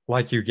stars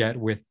like you get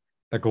with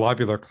the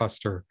globular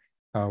cluster,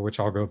 which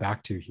I'll go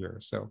back to here.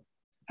 So,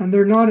 and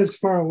they're not as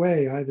far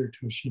away either,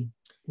 Toshi,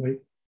 right?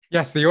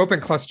 Yes, the open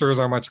clusters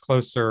are much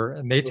closer,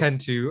 and they tend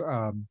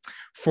to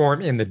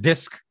form in the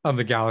disk of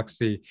the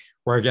galaxy,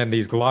 where again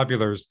these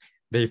globulars,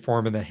 they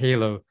form in the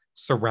halo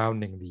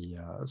surrounding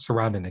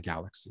the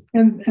galaxy.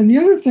 And the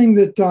other thing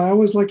that I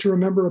always like to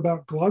remember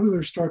about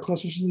globular star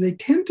clusters is they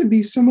tend to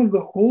be some of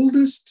the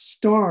oldest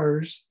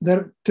stars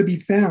that to be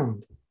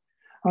found.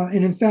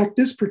 And in fact,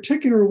 this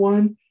particular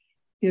one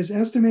is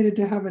estimated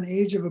to have an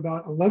age of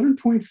about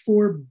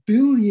 11.4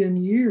 billion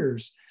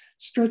years,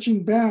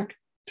 stretching back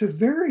to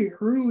very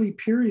early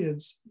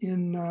periods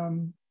in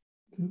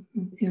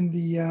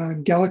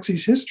the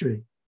galaxy's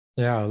history.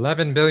 Yeah,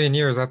 11 billion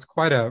years. That's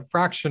quite a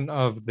fraction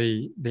of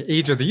the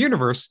age of the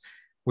universe,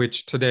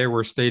 which today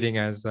we're stating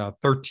as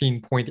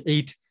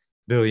 13.8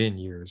 billion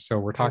years. So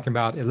we're talking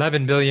about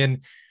 11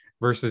 billion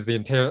versus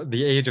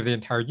the age of the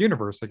entire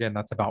universe. Again,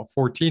 that's about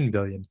 14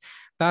 billion.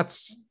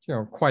 That's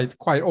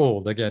quite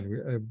old.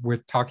 Again, we're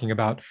talking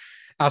about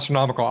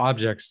astronomical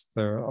objects.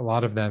 There are a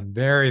lot of them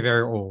very,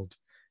 very old,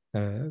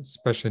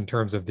 especially in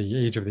terms of the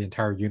age of the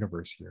entire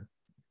universe here.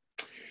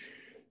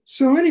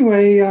 So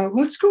anyway,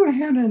 let's go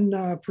ahead and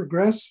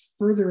progress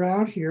further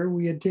out here.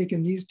 We had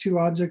taken these two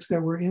objects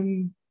that were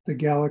in the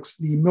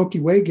galaxy, the Milky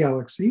Way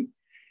galaxy,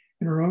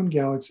 in our own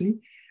galaxy.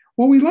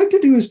 What we'd like to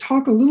do is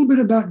talk a little bit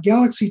about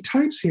galaxy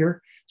types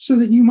here so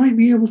that you might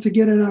be able to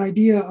get an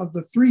idea of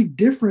the three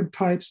different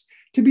types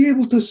to be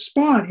able to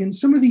spot in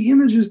some of the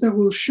images that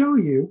we'll show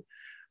you,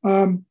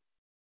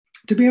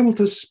 to be able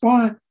to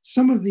spot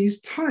some of these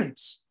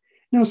types.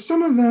 Now,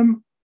 some of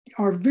them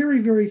are very,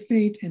 very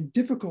faint and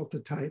difficult to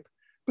type,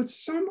 but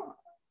some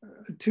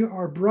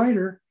are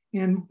brighter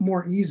and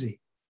more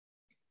easy.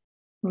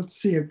 Let's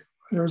see,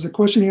 there was a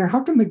question here.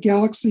 How can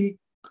the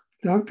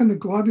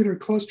globular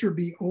cluster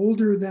be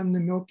older than the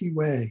Milky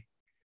Way?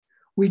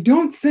 We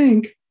don't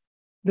think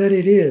that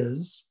it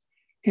is.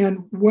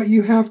 And what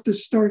you have to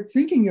start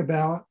thinking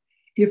about,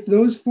 if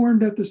those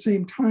formed at the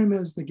same time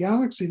as the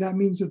galaxy, that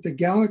means that the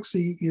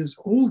galaxy is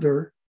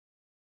older,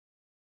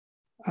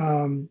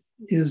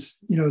 is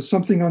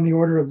something on the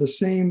order of the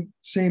same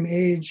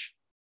age.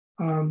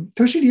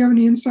 Toshi, do you have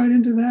any insight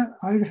into that?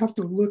 I'd have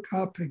to look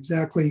up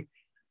exactly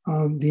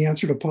the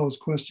answer to Paul's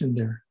question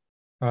there.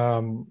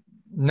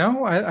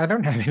 No, I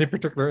don't have any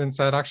particular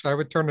insight. Actually, I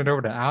would turn it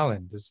over to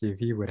Alan to see if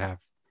he would have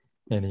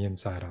any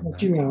insight on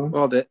that.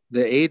 Well, the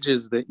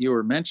ages that you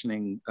were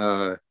mentioning,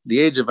 the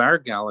age of our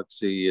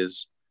galaxy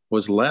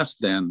was less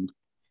than,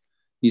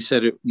 you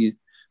said it.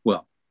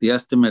 Well, the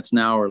estimates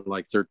now are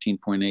like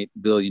 13.8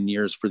 billion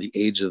years for the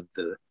age of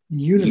the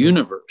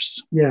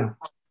universe. Yeah.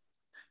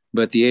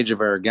 But the age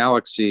of our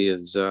galaxy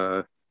is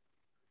less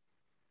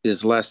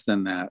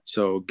than that.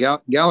 So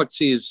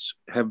galaxies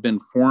have been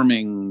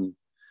forming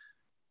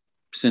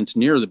since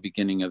near the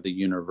beginning of the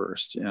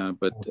universe,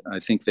 but I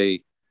think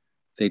they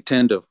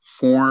tend to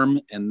form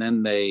and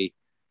then they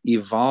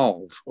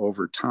evolve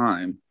over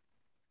time,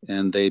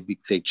 and they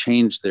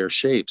change their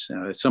shapes.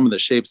 Some of the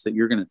shapes that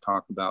you're going to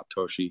talk about,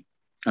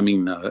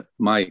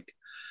 Mike,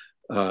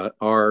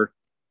 are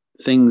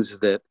things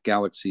that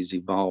galaxies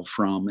evolve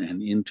from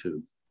and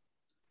into.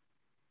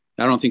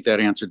 I don't think that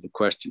answered the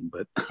question,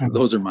 but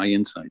those are my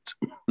insights.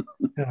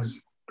 Yes,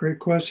 great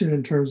question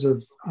in terms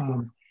of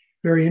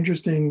very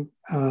interesting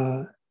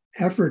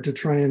effort to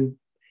try and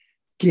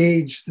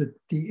gauge the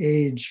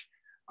age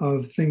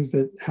of things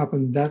that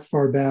happened that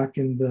far back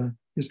in the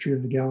history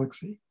of the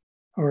galaxy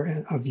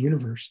or of the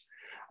universe.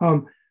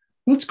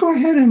 Let's go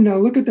ahead and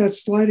look at that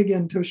slide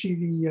again,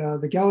 Toshi,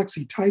 the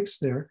galaxy types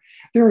there.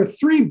 There are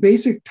three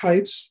basic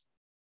types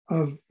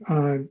of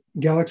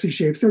galaxy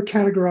shapes. They're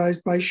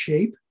categorized by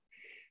shape: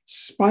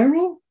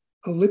 spiral,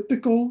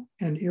 elliptical,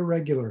 and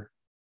irregular.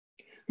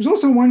 There's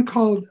also one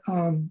called,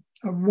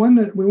 one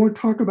that we won't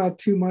talk about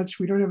too much.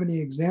 We don't have any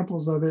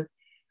examples of it,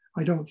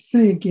 I don't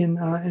think, in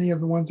any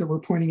of the ones that we're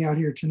pointing out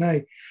here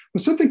tonight.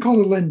 But something called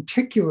a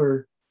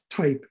lenticular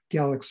type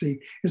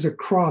galaxy is a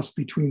cross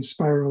between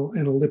spiral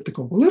and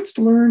elliptical. Well, let's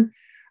learn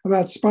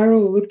about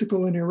spiral,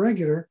 elliptical, and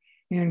irregular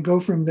and go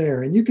from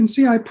there. And you can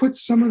see I put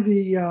some of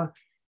the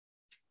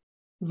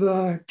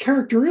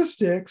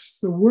characteristics,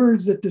 the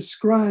words that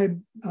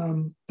describe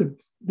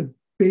the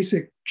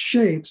basic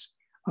shapes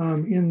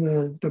in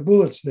the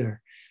bullets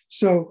there.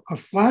 So a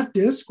flat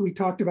disk, we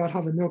talked about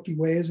how the Milky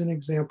Way is an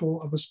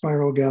example of a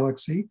spiral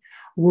galaxy.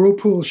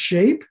 Whirlpool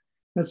shape,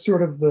 that's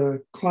sort of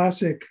the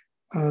classic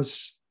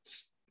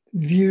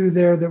view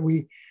there that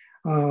we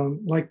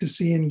like to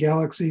see in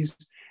galaxies.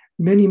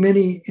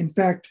 Many, in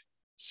fact,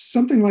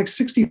 something like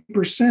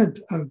 60%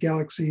 of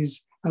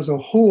galaxies as a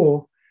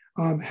whole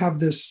have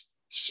this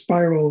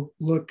spiral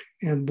look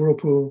and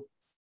whirlpool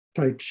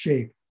type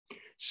shape.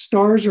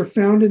 Stars are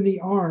found in the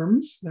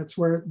arms, that's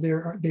where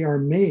they are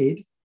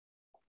made,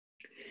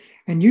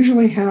 and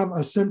usually have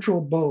a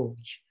central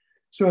bulge.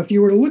 So if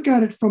you were to look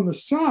at it from the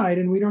side,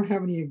 and we don't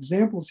have any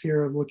examples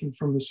here of looking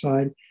from the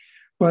side,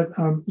 but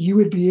you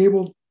would be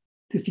able,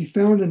 if you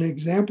found an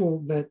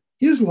example that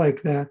is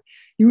like that,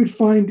 you would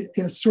find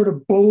sort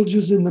of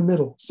bulges in the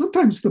middle.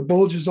 Sometimes the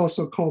bulge is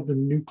also called the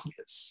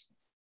nucleus.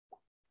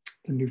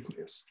 The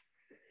nucleus.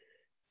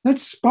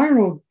 That's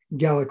spiral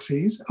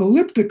galaxies.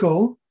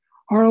 Elliptical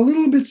are a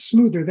little bit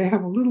smoother. They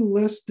have a little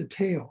less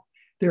detail.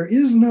 There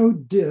is no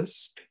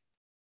disk.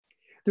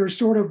 They're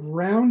sort of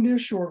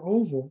roundish or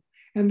oval,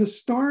 and the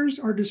stars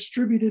are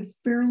distributed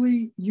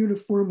fairly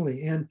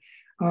uniformly. And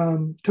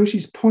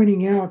Toshi's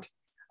pointing out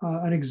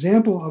an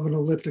example of an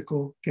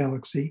elliptical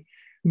galaxy.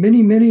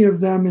 Many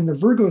of them in the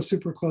Virgo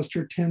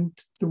supercluster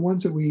the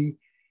ones that we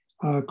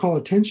call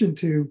attention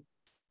to,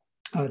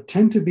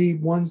 tend to be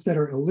ones that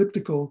are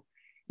elliptical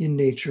in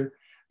nature.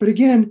 But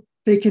again,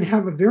 they can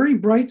have a very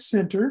bright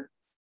center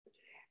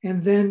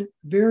and then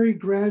very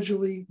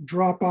gradually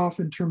drop off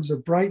in terms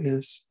of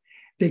brightness.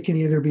 They can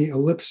either be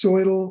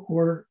ellipsoidal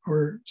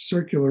or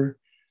circular,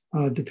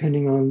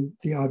 depending on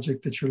the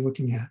object that you're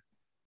looking at.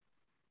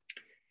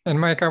 And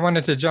Mike, I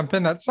wanted to jump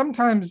in that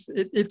sometimes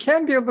it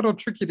can be a little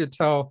tricky to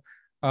tell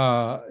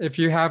if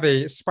you have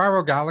a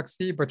spiral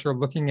galaxy, but you're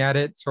looking at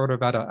it sort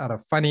of at a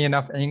funny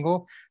enough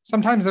angle.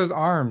 Sometimes those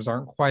arms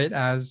aren't quite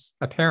as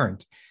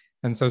apparent.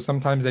 And so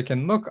sometimes they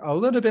can look a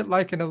little bit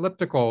like an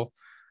elliptical,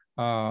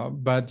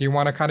 but do you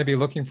want to kind of be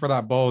looking for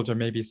that bulge and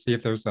maybe see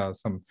if there's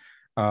some,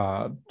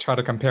 try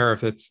to compare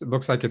if it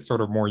looks like it's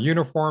sort of more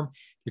uniform.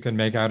 You can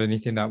make out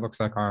anything that looks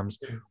like arms,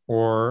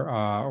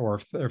 or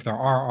if there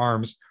are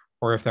arms,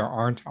 or if there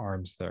aren't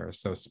arms there.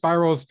 So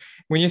spirals,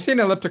 when you see an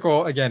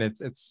elliptical, again,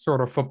 it's sort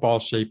of football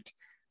shaped.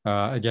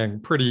 Again,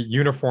 pretty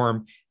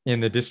uniform in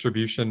the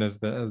distribution as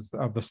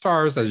of the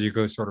stars. As you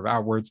go sort of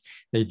outwards,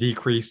 they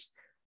decrease.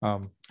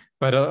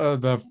 But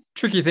the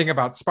tricky thing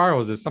about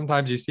spirals is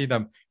sometimes you see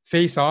them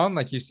face on,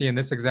 like you see in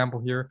this example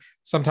here.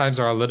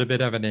 Sometimes are a little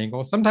bit of an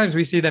angle. Sometimes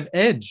we see them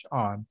edge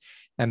on,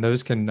 and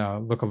those can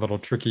look a little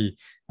tricky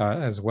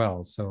as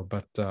well. So,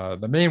 but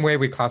the main way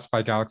we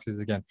classify galaxies,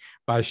 again,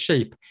 by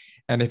shape.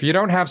 And if you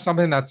don't have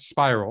something that's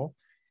spiral,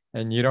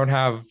 and you don't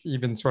have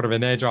even sort of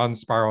an edge-on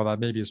spiral that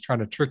maybe is trying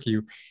to trick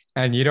you,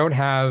 and you don't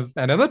have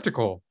an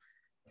elliptical,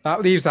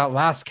 that leaves that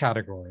last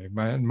category.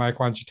 Mike,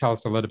 why don't you tell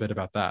us a little bit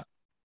about that?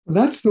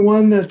 That's the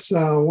one that's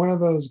one of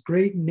those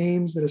great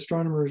names that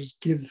astronomers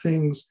give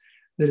things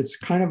that it's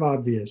kind of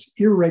obvious,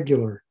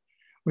 irregular.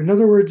 In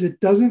other words, it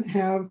doesn't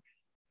have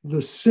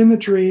the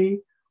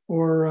symmetry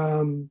or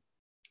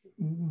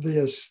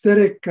the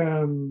aesthetic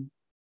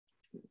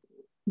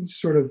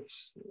sort of,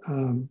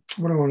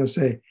 what do I want to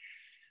say?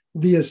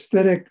 The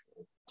aesthetics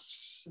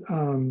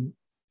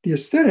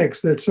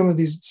that some of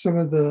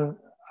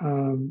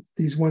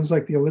these ones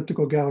like the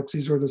elliptical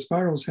galaxies or the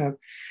spirals have.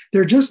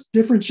 They're just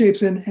different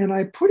shapes. And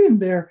I put in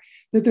there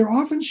that they're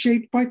often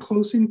shaped by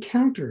close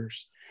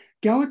encounters.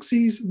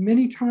 Galaxies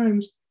many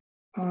times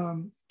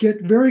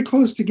get very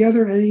close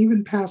together and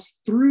even pass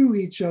through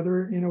each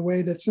other in a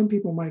way that some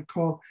people might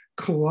call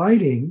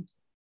colliding.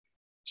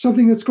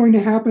 Something that's going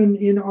to happen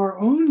in our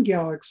own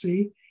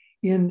galaxy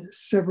in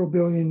several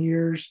billion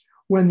years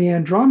when the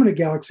Andromeda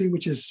galaxy,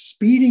 which is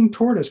speeding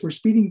toward us, we're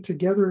speeding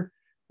together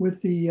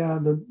with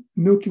the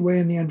Milky Way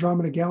and the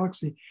Andromeda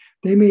galaxy,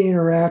 they may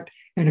interact.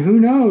 And who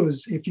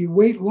knows, if you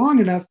wait long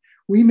enough,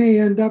 we may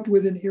end up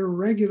with an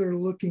irregular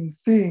looking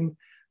thing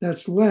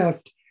that's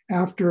left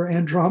after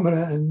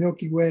Andromeda and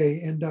Milky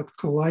Way end up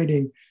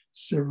colliding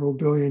several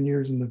billion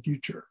years in the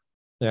future.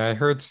 Yeah, I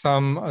heard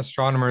some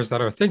astronomers that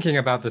are thinking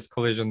about this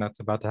collision that's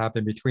about to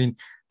happen between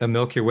the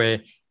Milky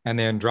Way and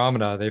the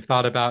Andromeda. They've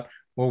thought about,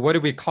 well, what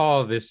do we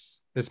call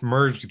this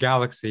merged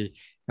galaxy?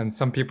 And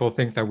some people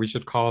think that we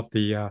should call it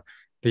the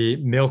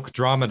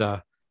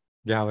Milkdromeda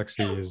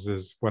galaxy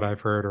is what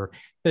I've heard, or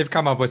they've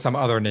come up with some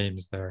other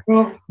names there.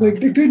 Well, the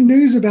good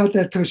news about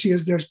that, Toshi,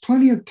 is there's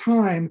plenty of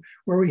time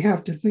where we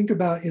have to think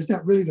about, is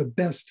that really the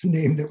best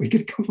name that we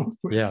could come up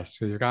with? Yes,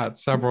 so you've got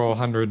several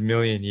 100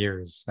 million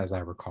years, as I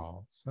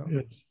recall. So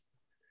yes.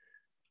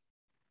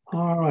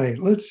 All right,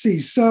 let's see.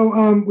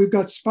 So we've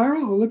got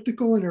spiral,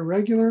 elliptical, and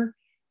irregular.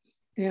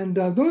 And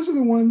those are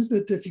the ones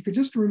that if you could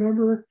just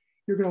remember,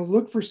 you're going to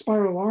look for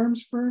spiral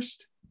arms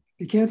first.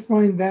 If you can't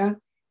find that,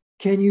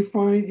 can you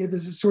find if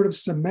it's sort of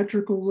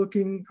symmetrical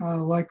looking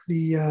like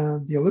the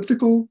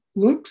elliptical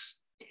looks?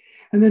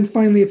 And then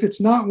finally, if it's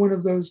not one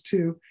of those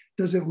two,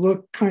 does it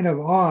look kind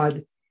of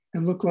odd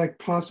and look like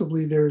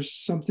possibly there's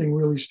something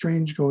really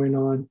strange going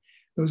on?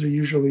 Those are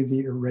usually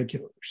the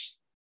irregulars.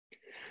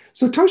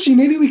 So Toshi,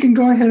 maybe we can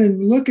go ahead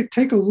and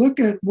take a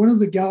look at one of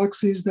the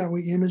galaxies that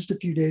we imaged a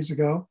few days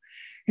ago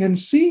and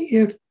see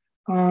if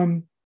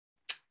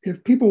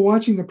people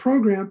watching the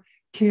program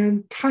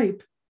can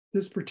type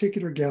this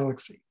particular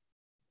galaxy.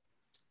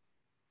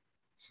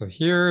 So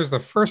here's the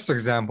first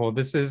example.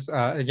 This is,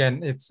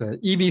 again, it's an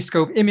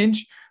eVscope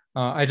image.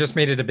 I just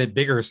made it a bit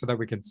bigger so that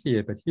we can see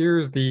it, but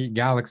here's the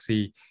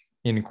galaxy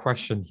in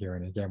question here.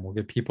 And again, we'll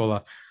give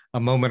people a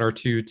moment or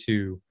two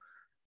to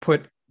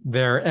put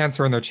their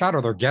answer in their chat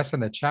or their guess in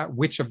the chat,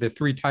 which of the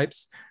three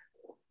types,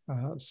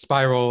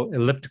 spiral,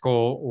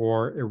 elliptical,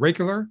 or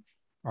irregular,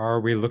 are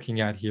we looking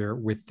at here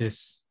with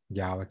this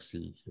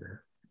galaxy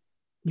here?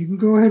 You can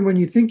go ahead, when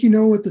you think you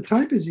know what the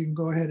type is, you can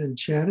go ahead and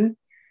chat it.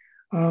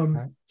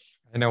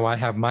 I know I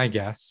have my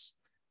guess.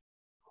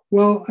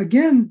 Well,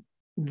 again,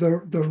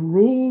 the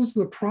rules,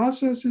 the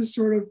process is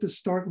sort of to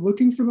start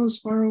looking for those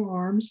spiral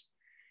arms.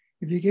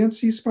 If you can't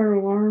see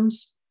spiral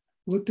arms,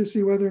 look to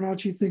see whether or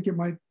not you think it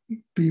might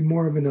be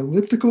more of an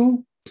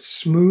elliptical,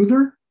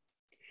 smoother.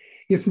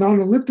 If not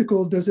an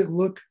elliptical, does it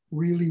look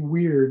really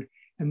weird?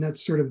 And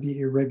that's sort of the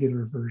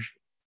irregular version.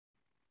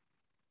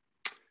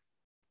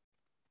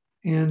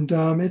 And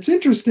it's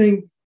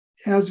interesting,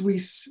 as we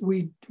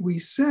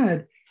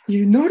said,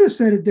 you notice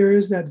that there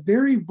is that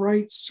very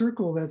bright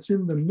circle that's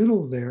in the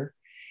middle there.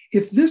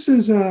 If this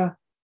is an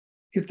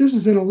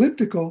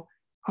elliptical,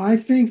 I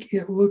think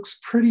it looks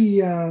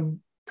pretty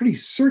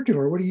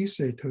circular. What do you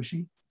say,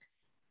 Toshi?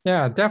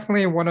 Yeah,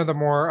 definitely one of the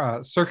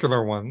more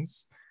circular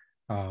ones.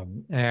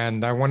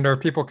 And I wonder if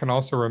people can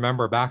also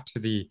remember back to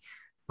the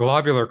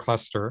globular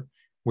cluster,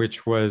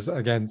 which was,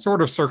 again,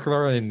 sort of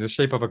circular in the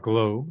shape of a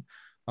globe.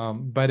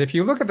 But if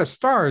you look at the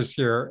stars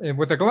here, and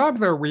with the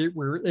globular,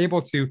 we're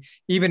able to,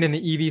 even in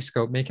the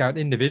eVscope, make out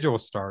individual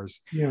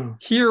stars. Yeah.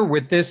 Here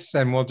with this,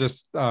 and we'll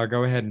just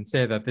go ahead and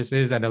say that this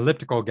is an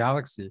elliptical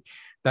galaxy,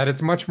 that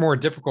it's much more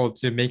difficult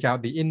to make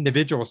out the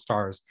individual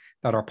stars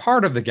that are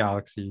part of the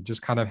galaxy. It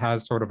just kind of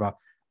has sort of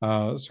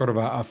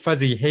a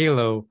fuzzy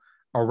halo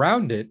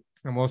around it.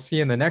 And we'll see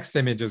in the next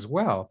image as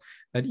well,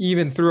 that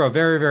even through a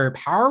very, very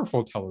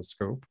powerful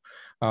telescope,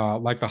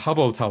 like the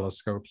Hubble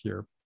telescope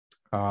here,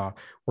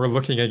 we're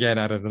looking again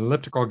at an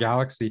elliptical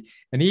galaxy.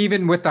 And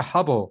even with the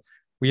Hubble,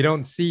 we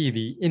don't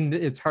see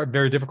it's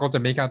very difficult to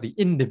make out the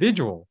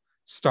individual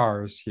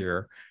stars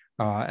here.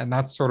 And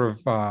that's sort of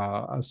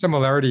a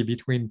similarity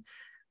between,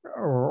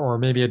 or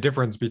maybe a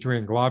difference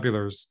between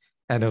globulars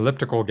and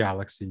elliptical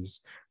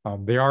galaxies.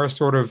 They are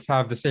sort of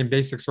have the same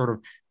basic sort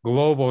of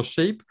global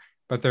shape,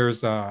 but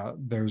it's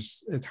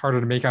harder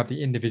to make out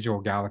the individual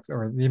galaxy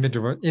or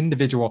the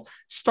individual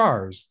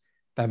stars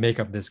that make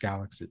up this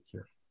galaxy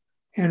here.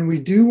 And we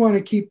do want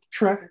to keep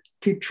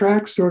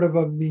track sort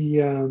of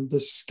the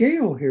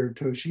scale here,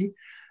 Toshi.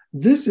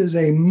 This is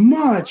a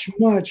much,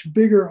 much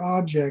bigger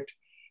object,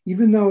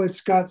 even though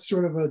it's got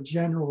sort of a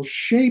general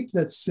shape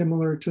that's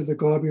similar to the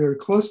globular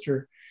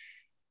cluster.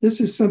 This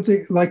is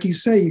something, like you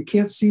say, you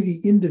can't see the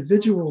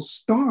individual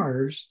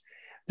stars.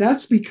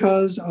 That's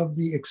because of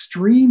the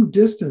extreme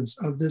distance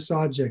of this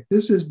object.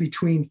 This is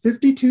between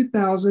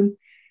 52,000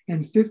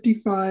 and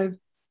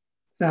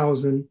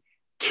 55,000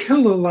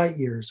 kilolight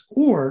years,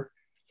 or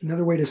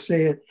another way to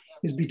say it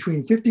is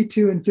between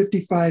 52 and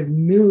 55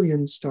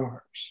 million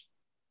stars.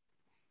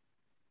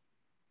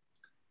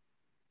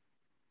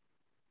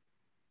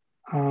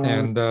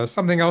 And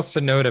something else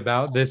to note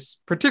about this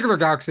particular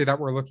galaxy that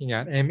we're looking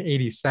at,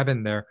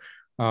 M87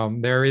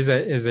 there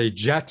is a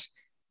jet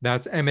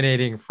that's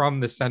emanating from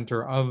the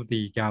center of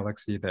the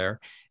galaxy there.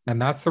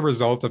 And that's the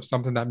result of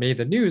something that made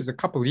the news a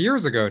couple of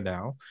years ago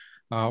now,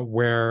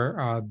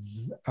 where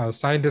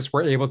scientists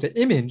were able to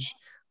image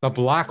the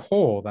black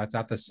hole that's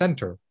at the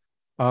center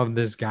of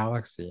this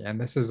galaxy.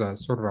 And this is a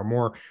sort of a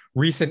more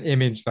recent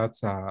image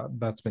that's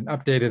been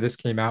updated. This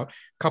came out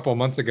a couple of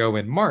months ago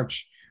in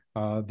March.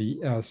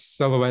 The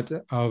silhouette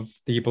of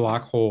the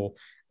black hole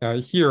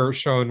here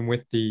shown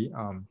with the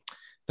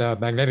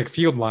magnetic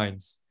field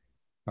lines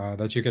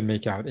that you can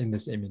make out in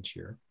this image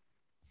here.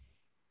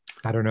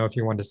 I don't know if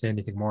you want to say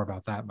anything more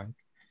about that, Mike.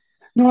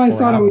 No, I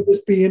thought it would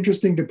just be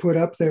interesting to put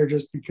up there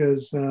just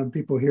because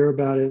people hear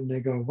about it and they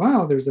go,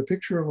 wow, there's a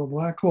picture of a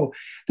black hole.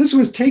 This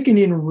was taken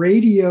in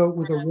radio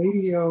with a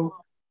radio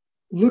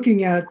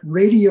looking at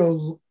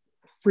radio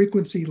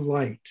frequency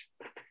light.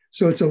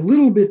 So it's a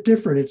little bit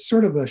different. It's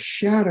sort of a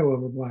shadow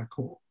of a black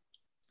hole.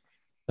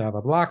 Yeah,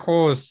 the black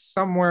hole is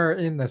somewhere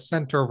in the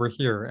center over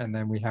here. And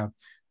then we have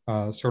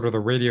sort of the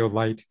radio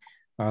light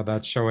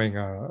that's showing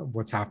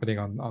what's happening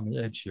on the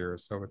edge here.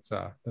 So it's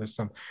there's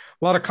a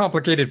lot of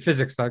complicated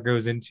physics that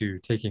goes into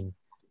taking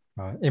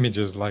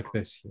images like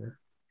this here.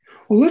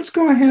 Well, let's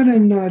go ahead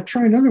and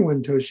try another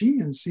one, Toshi,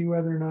 and see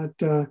whether or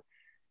not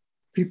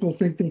people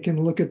think they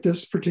can look at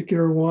this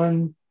particular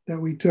one that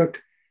we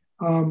took.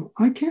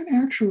 I can't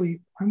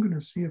actually, I'm going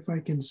to see if I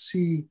can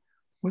see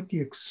what the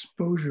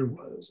exposure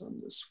was on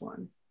this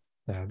one.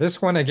 Yeah,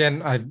 this one,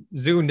 again, I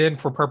zoomed in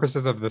for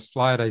purposes of the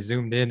slide. I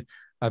zoomed in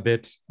a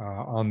bit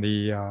on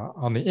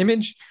the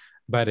image,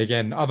 but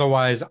again,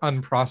 otherwise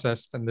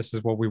unprocessed. And this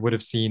is what we would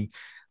have seen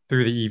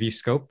through the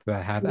eVscope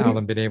had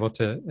Alan been able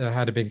to,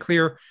 had it been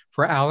clear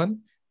for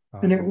Alan.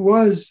 And it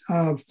was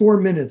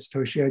 4 minutes,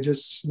 Toshi. I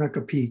just snuck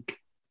a peek.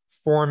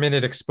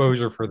 4-minute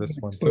exposure for this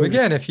one. So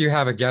again, if you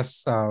have a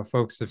guess,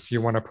 folks, if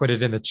you want to put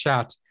it in the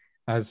chat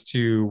as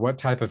to what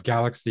type of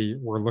galaxy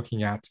we're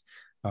looking at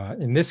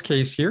in this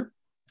case here.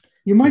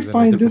 You might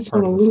find this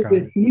one a little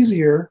bit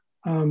easier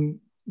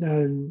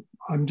than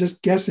I'm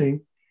just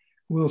guessing.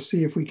 We'll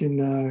see if we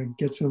can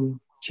get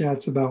some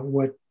chats about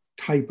what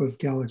type of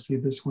galaxy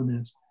this one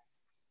is.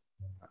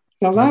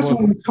 The last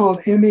one was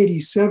called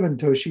M87,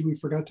 Toshi. We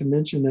forgot to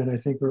mention that, I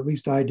think, or at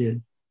least I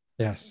did.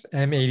 Yes,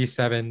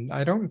 M87.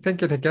 I don't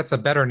think it gets a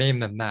better name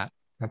than that.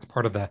 That's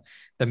part of the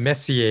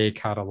Messier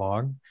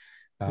catalog,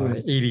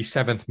 right.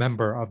 87th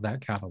member of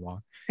that catalog.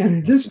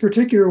 And this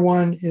particular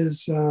one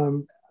is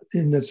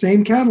in the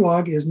same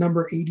catalog is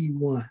number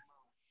 81,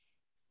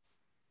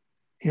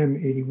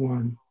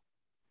 M81.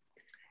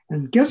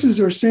 And guesses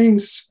are saying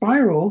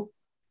spiral.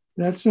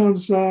 That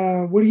sounds,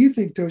 what do you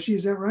think, Toshi?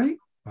 Is that right?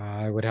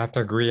 I would have to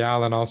agree.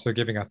 Alan also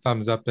giving a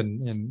thumbs up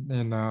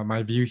in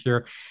my view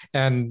here.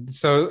 And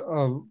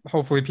so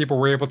hopefully people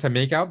were able to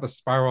make out the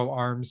spiral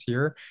arms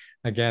here.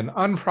 Again,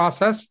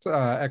 unprocessed,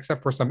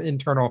 except for some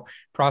internal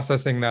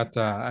processing that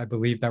I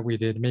believe that we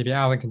did. Maybe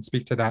Alan can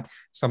speak to that,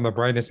 some of the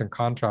brightness and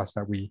contrast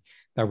that we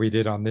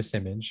did on this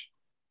image.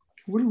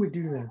 What did we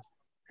do to that,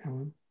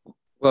 Alan?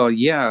 Well,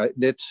 yeah,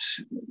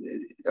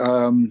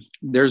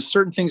 there's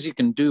certain things you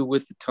can do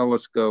with the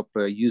telescope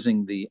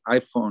using the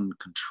iPhone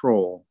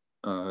control.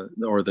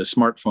 Or the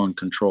smartphone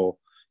control.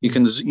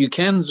 You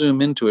can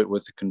zoom into it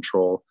with the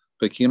control,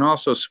 but you can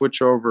also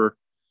switch over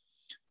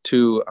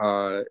to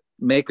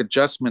make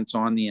adjustments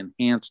on the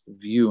enhanced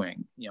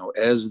viewing.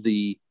 As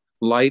the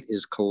light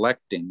is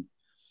collecting,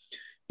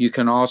 you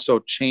can also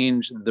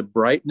change the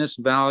brightness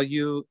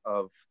value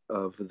of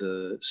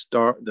the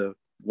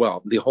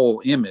the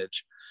whole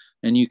image,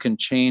 and you can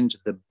change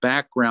the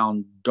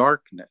background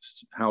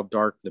darkness, how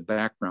dark the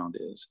background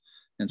is.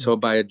 And so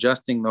by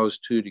adjusting those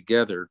two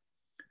together,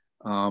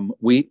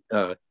 Mike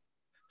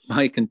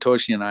and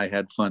Toshi and I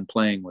had fun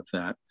playing with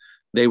that.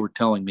 They were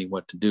telling me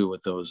what to do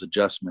with those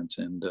adjustments,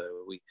 and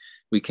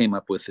we came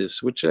up with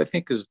this, which I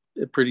think is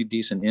a pretty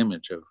decent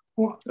image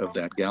of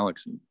that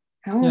galaxy.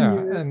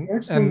 Alan, your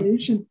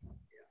explanation.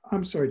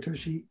 I'm sorry,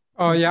 Toshi.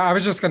 Oh, yeah, I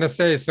was just going to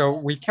say,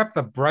 so we kept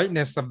the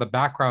brightness of the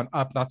background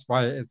up. That's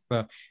why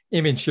the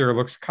image here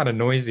looks kind of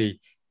noisy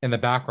in the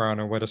background,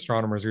 or what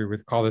astronomers we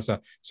would call this a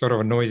sort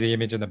of a noisy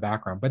image in the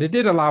background. But it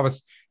did allow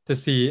us to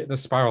see the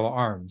spiral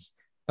arms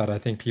that I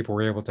think people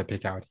were able to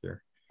pick out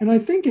here. And I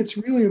think it's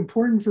really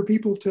important for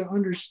people to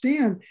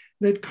understand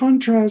that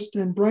contrast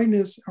and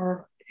brightness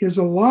is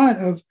a lot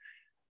of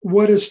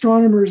what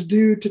astronomers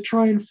do to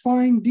try and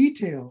find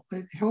detail.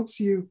 It helps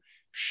you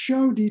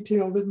show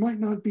detail that might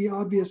not be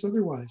obvious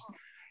otherwise.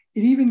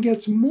 It even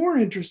gets more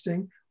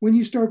interesting when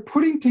you start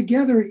putting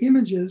together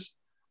images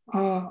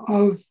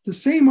of the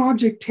same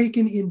object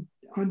taken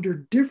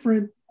under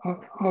different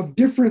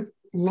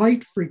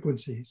light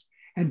frequencies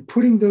and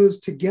putting those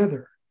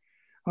together.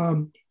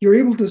 You're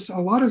able to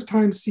a lot of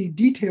times see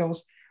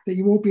details that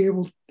you won't be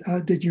able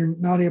that you're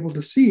not able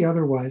to see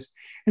otherwise.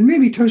 And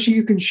maybe Toshi,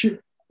 you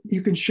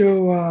can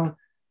show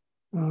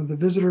the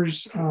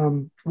visitors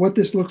what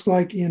this looks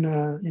like in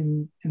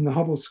the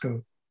Hubble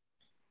scope.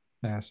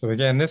 Yeah, so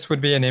again, this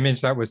would be an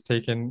image that was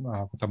taken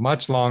with a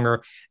much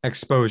longer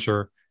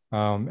exposure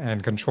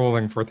and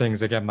controlling for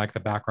things, again, like the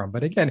background.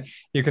 But again,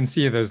 you can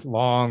see those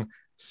long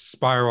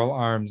spiral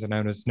arms, and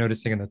I was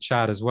noticing in the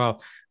chat as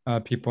well, a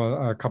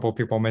couple of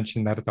people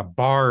mentioned that it's a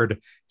barred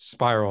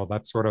spiral.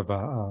 That's sort of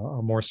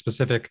a more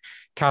specific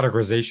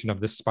categorization of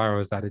this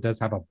spiral, is that it does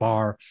have a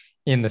bar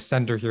in the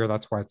center here.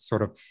 That's why it's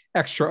sort of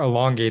extra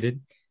elongated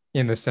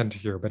in the center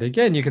here. But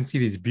again, you can see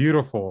these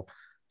beautiful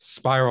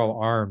spiral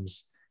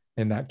arms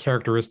in that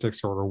characteristic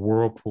sort of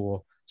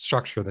whirlpool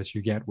structure that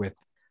you get with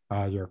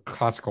your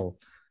classical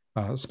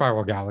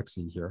spiral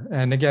galaxy here.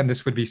 And again,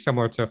 this would be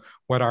similar to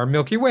what our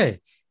Milky Way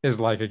is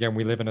like. Again,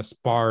 we live in a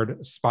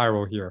barred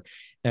spiral here.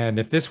 And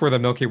if this were the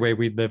Milky Way,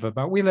 we live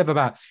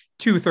about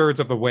 2/3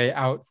 of the way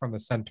out from the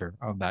center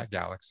of that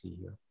galaxy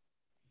here.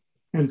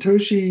 And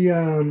Toshi,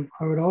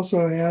 I would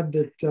also add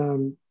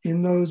that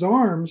in those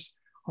arms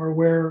are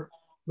where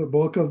the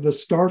bulk of the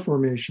star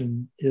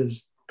formation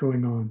is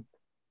going on.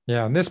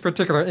 Yeah, in this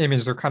particular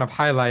image, they're kind of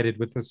highlighted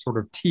with this sort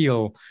of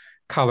teal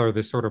color,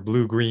 this sort of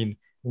blue-green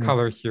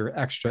color here,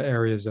 extra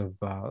areas of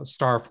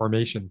star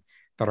formation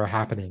that are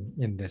happening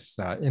in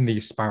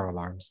these spiral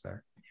arms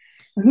there.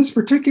 And this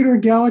particular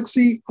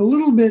galaxy, a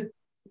little bit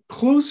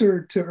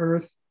closer to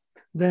Earth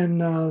than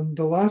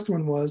the last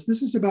one was.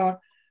 This is about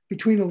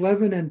between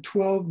 11 and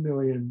 12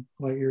 million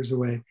light years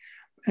away.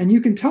 And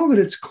you can tell that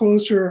it's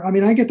closer. I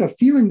mean, I get the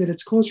feeling that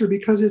it's closer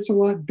because it's a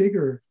lot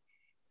bigger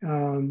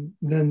than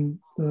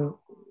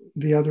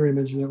the other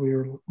image that we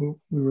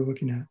were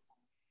looking at.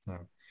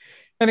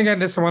 And again,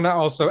 this one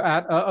also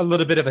at a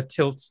little bit of a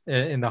tilt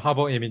in the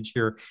Hubble image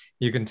here.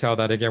 You can tell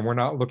that, again, we're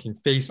not looking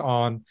face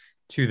on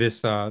to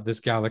this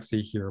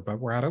galaxy here, but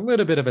we're at a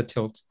little bit of a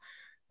tilt.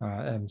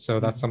 And so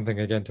that's something,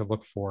 again, to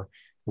look for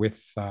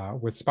with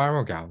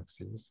spiral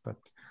galaxies. But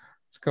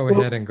let's go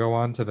ahead and go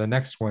on to the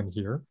next one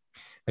here.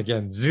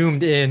 Again,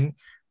 zoomed in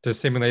to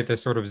simulate the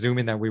sort of zoom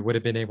in that we would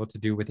have been able to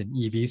do with an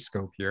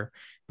eVscope here.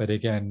 But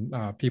again,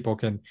 people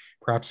can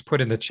perhaps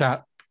put in the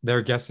chat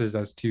their guesses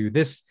as to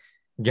this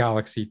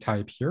galaxy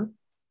type here.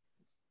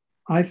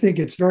 I think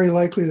it's very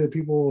likely that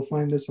people will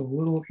find this a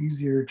little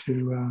easier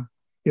to,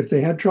 if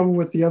they had trouble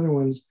with the other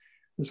ones,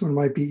 this one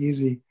might be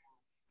easy.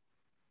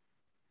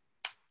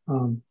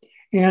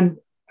 And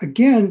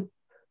again,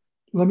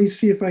 let me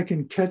see if I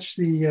can catch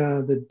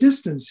the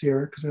distance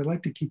here, because I'd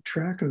like to keep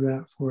track of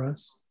that for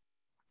us.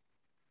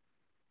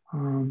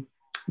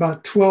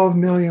 About 12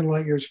 million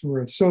light years from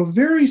Earth. So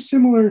very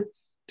similar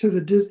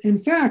to in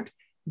fact,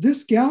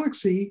 this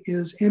galaxy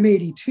is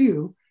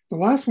M82. The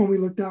last one we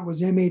looked at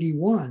was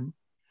M81.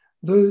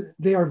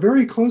 They are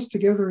very close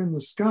together in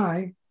the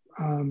sky,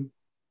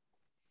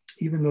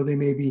 even though they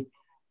may be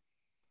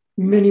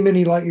many,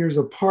 many light years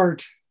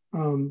apart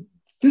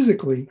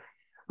physically,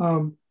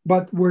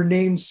 but were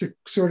named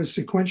sort of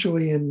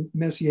sequentially in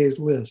Messier's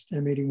list,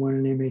 M81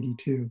 and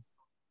M82.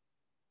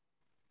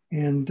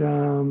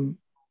 And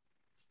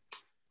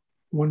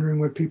wondering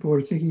what people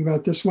are thinking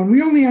about this one.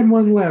 We only had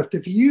one left.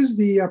 If you use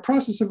the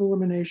process of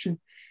elimination,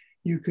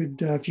 you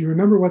could, if you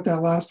remember what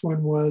that last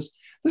one was,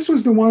 this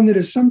was the one that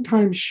is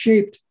sometimes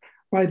shaped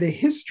by the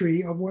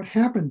history of what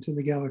happened to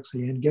the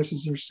galaxy. And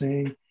guesses are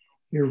saying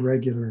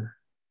irregular.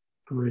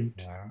 Great.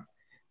 Yeah.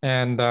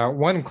 And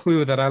one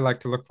clue that I like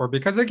to look for,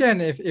 because again,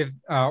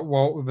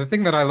 well, the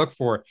thing that I look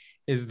for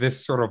is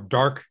this sort of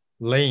dark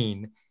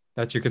lane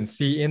that you can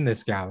see in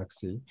this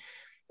galaxy.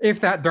 if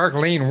that dark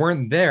lane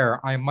weren't there,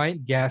 I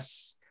might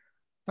guess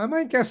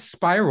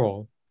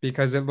spiral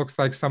because it looks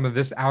like some of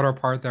this outer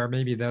part there,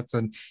 maybe that's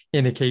an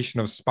indication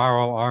of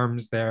spiral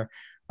arms there.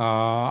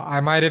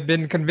 I might have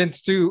been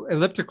convinced to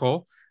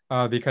elliptical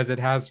because it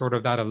has sort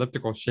of that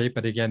elliptical shape.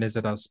 But again, is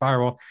it a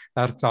spiral?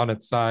 That's on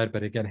its side.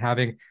 But again,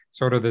 having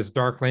sort of this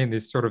dark lane,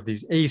 these sort of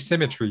these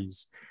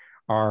asymmetries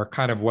are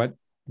kind of what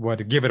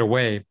give it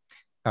away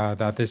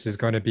that this is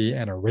going to be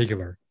an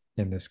irregular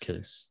in this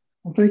case.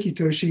 Well, thank you,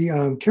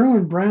 Toshi.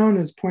 Carolyn Brown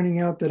is pointing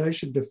out that I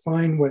should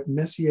define what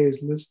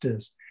Messier's list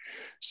is.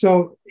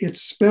 So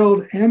it's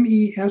spelled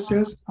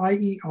Messier.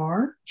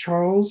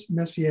 Charles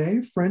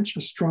Messier, French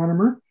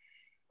astronomer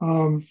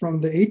from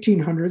the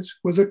 1800s,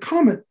 was a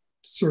comet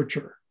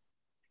searcher.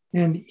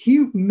 And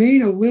he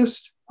made a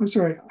list. I'm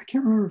sorry, I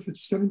can't remember if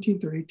it's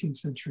 17th or 18th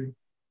century.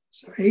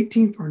 So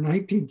 18th or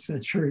 19th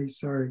century,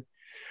 sorry.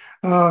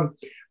 But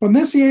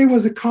Messier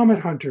was a comet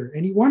hunter,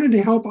 and he wanted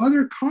to help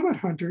other comet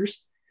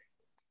hunters.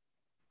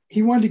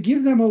 He wanted to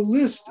give them a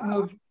list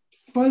of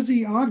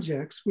fuzzy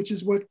objects, which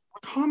is what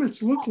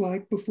comets look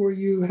like before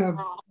you have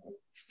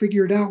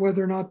figured out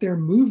whether or not they're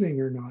moving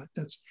or not.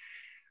 That's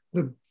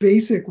the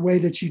basic way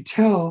that you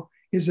tell,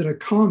 is it a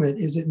comet?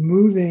 Is it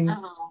moving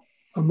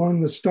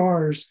among the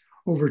stars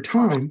over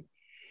time?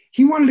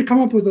 He wanted to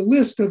come up with a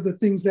list of the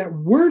things that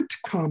weren't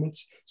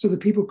comets so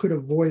that people could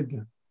avoid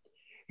them.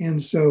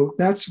 And so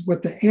that's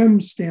what the M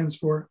stands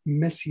for,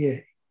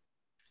 Messier.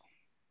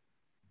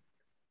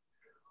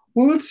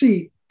 Well, let's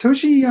see.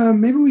 Toshi,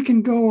 maybe we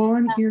can go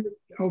on here.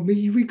 Oh,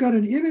 we've got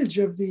an image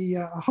of the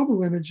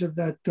Hubble image of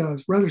that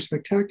rather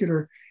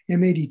spectacular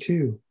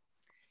M82.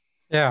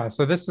 Yeah,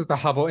 so this is the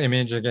Hubble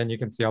image. Again, you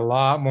can see a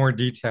lot more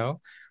detail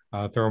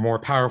through a more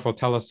powerful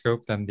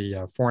telescope than the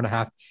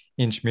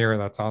 4.5-inch mirror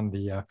that's on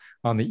the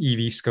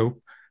eVscope.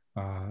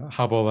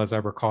 Hubble, as I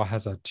recall,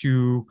 has a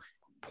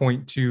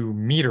 2.2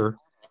 meter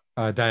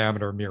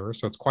diameter mirror,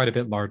 so it's quite a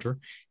bit larger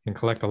and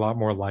collect a lot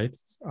more light.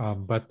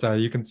 But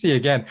you can see,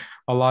 again,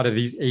 a lot of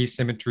these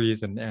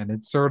asymmetries, and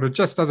it sort of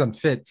just doesn't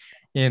fit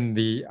in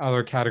the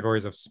other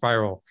categories of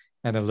spiral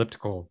and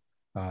elliptical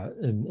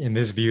in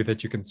this view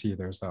that you can see.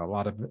 There's a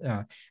lot of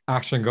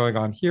action going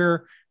on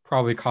here,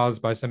 probably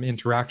caused by some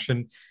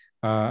interaction.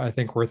 I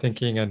think we're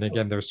thinking, and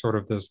again, there's sort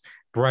of this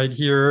bright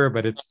here,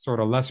 but it's sort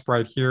of less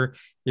bright here.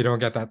 You don't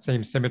get that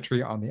same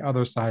symmetry on the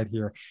other side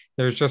here.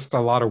 There's just a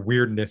lot of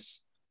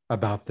weirdness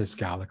about this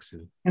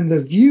galaxy. And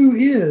the view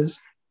is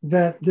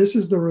that this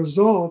is the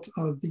result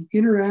of the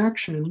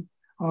interaction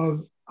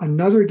of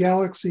another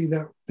galaxy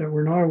that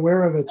we're not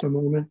aware of at the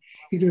moment.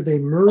 Either they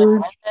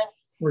merged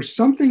or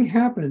something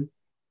happened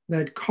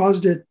that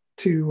caused it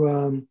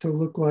to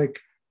look like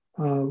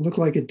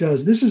it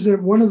does. This is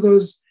one of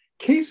those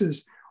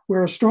cases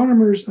where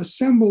astronomers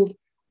assembled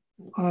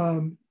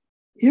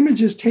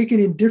images taken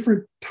in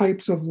different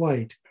types of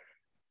light,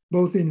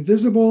 both in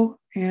visible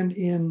and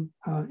in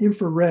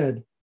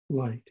infrared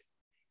light.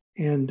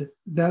 And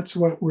that's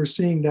what we're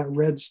seeing, that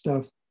red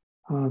stuff.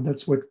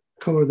 That's what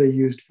color they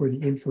used for the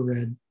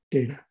infrared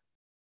data.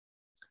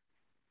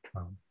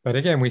 But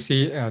again, we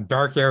see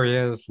dark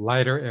areas,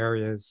 lighter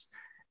areas,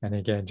 and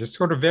again, just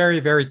sort of very,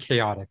 very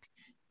chaotic.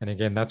 And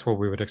again, that's what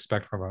we would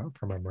expect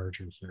from a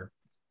merger here.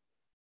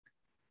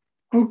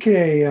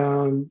 Okay,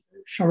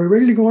 shall we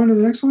ready to go on to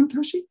the next one,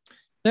 Toshi?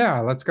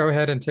 Yeah, let's go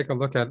ahead and take a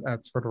look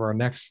at sort of our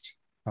next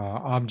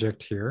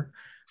object here.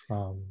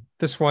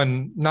 This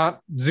one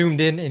not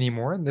zoomed in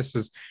anymore, and this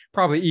is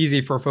probably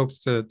easy for folks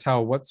to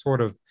tell what sort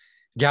of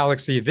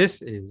galaxy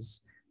this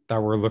is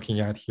that we're looking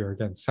at here,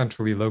 again,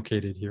 centrally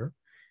located here.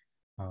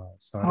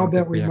 So I'll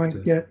bet we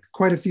might get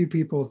quite a few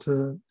people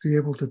to be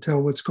able to tell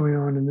what's going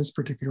on in this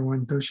particular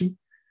one, Toshi.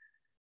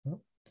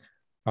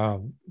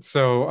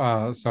 So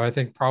I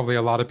think probably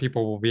a lot of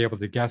people will be able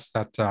to guess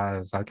that,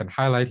 as I can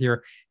highlight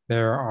here,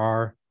 there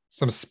are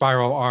some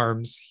spiral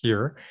arms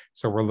here.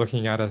 So we're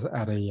looking at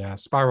a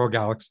spiral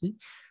galaxy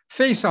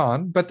face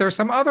on, but there's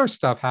some other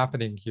stuff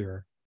happening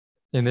here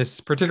in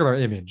this particular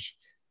image,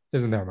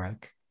 isn't there,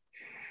 Mike?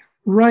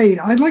 Right.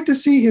 I'd like to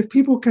see if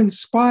people can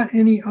spot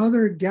any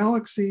other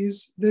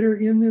galaxies that are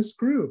in this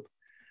group.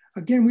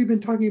 Again, we've been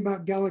talking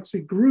about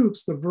galaxy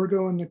groups, the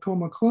Virgo and the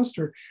Coma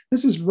cluster.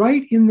 This is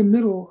right in the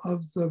middle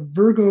of the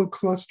Virgo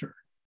cluster.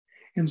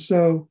 And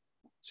so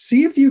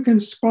see if you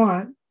can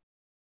spot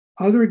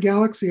other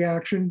galaxy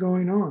action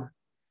going on.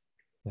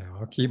 Yeah,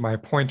 I'll keep my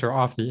pointer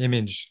off the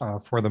image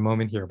for the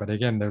moment here. But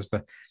again, there's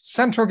the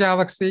central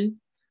galaxy.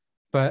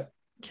 But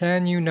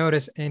can you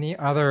notice any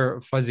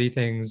other fuzzy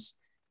things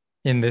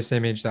in this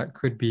image that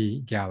could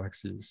be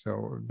galaxies?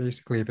 So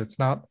basically, if it's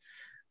not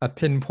a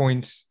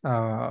pinpoint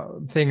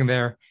thing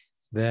there,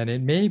 then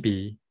it may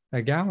be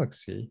a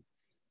galaxy.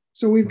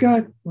 So we've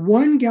got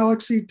one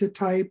galaxy to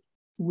type,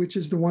 which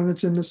is the one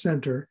that's in the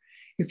center.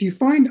 If you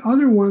find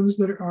other ones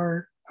that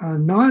are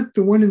not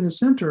the one in the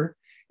center,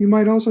 you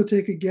might also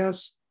take a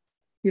guess.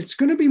 It's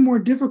going to be more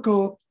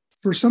difficult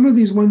for some of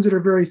these ones that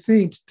are very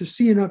faint to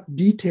see enough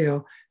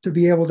detail to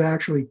be able to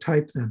actually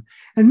type them.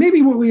 And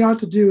maybe what we ought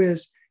to do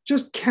is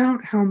just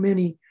count how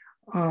many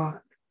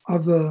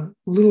of the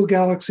little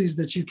galaxies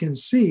that you can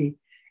see,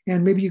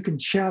 and maybe you can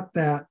chat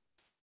that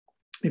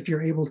if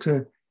you're able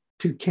to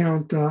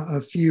count a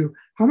few.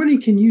 How many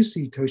can you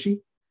see,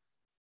 Toshi?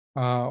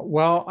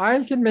 Well,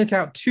 I can make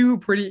out two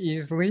pretty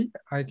easily.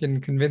 I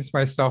can convince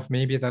myself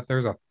maybe that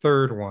there's a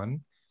third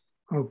one.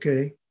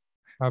 Okay.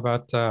 How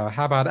about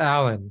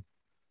Alan?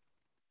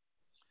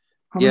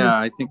 How Yeah,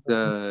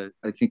 many?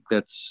 I think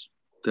that's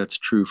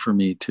true for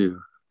me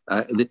too.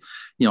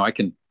 I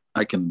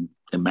can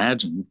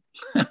imagine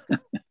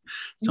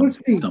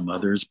some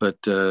others,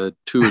 but two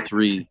or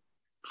three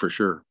for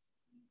sure.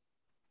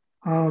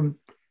 And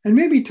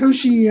maybe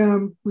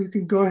Toshi, we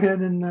can go ahead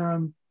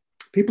and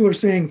people are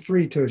saying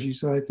three, Toshi.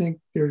 So I think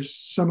there's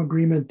some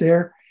agreement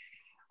there.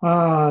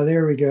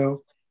 There we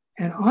go.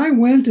 And I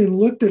went and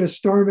looked at a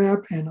star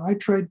map, and I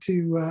tried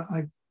to,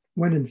 I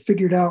went and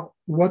figured out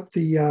what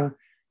the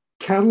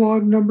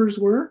catalog numbers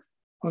were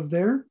of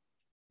there.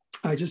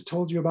 I just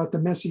told you about the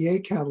Messier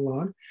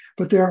catalog,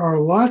 but there are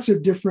lots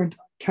of different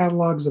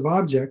catalogs of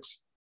objects.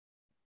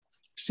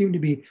 There seem to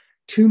be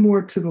two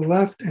more to the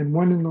left and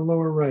one in the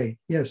lower right.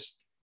 Yes,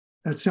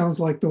 that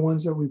sounds like the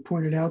ones that we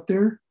pointed out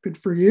there. Good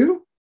for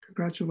you.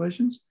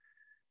 Congratulations.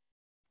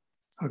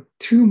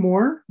 Two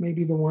more,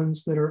 maybe the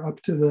ones that are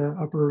up to the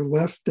upper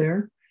left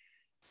there.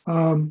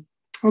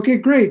 Okay,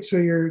 great. So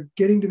you're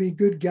getting to be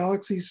good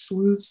galaxy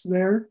sleuths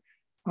there.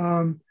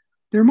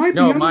 There might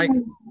be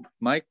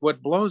Mike,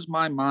 what blows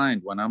my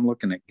mind when I'm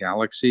looking at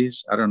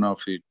galaxies, I don't know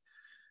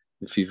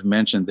if you've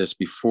mentioned this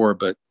before,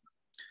 but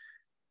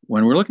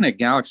when we're looking at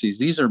galaxies,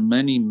 these are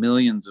many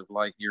millions of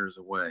light years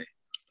away.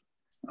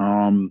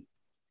 And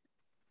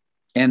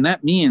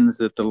that means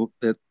that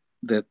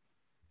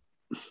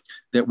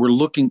that we're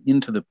looking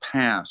into the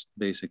past,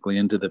 basically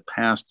into the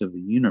past of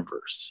the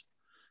universe.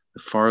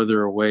 The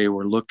farther away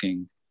we're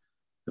looking,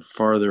 the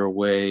farther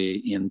away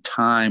in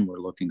time we're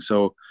looking.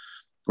 So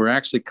we're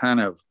actually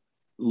kind of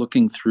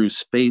looking through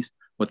space,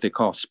 what they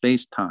call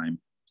space-time.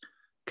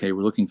 Okay,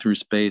 we're looking through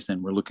space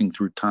and we're looking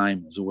through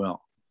time as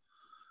well.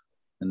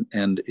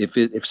 And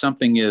if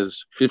something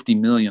is 50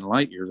 million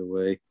light years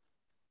away,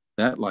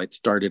 that light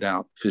started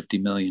out 50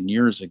 million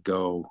years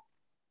ago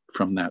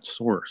from that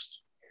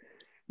source.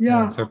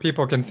 Yeah. So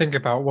people can think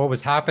about what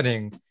was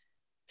happening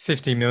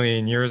 50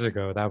 million years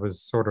ago. That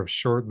was sort of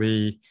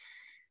shortly,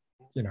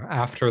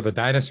 after the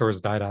dinosaurs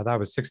died out. That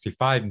was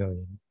 65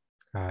 million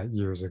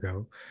years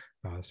ago.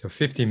 So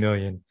 50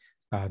 million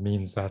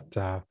means that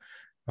that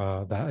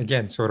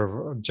again, sort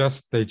of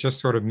they just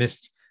sort of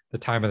missed the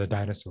time of the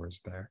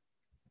dinosaurs there.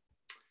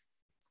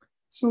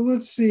 So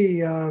let's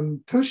see,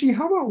 Toshi,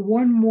 how about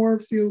one more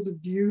field of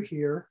view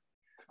here?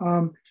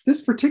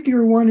 This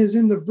particular one is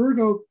in the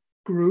Virgo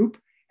group,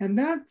 and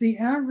that the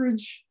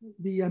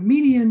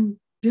median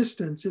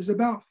distance is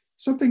about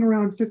something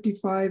around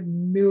 55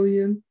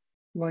 million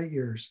light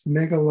years,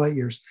 mega light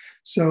years.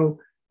 So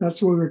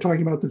that's what we were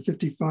talking about, the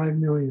 55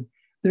 million.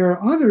 There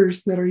are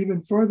others that are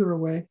even farther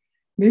away.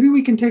 Maybe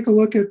we can take a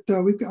look at,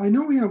 I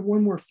know we have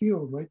one more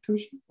field, right,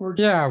 Toshi?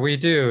 Yeah, we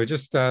do.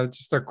 Just a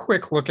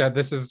quick look at,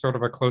 this is sort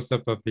of a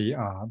close-up of the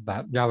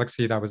that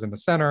galaxy that was in the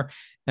center,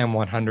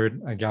 M100,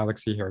 a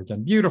galaxy here.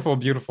 Again, beautiful,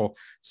 beautiful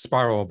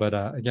spiral. But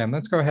again,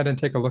 let's go ahead and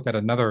take a look at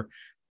another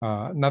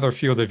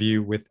field of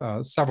view with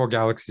several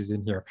galaxies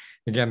in here.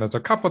 Again, there's a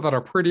couple that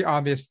are pretty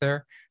obvious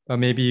there, but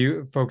maybe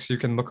you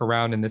can look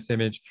around in this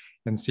image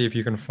and see if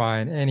you can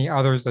find any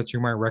others that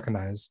you might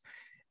recognize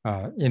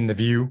in the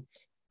view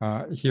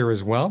here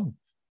as well.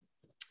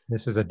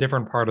 This is a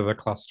different part of the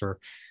cluster.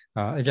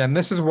 Again,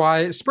 this is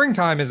why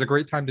springtime is a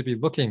great time to be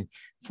looking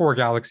for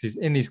galaxies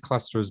in these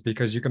clusters,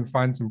 because you can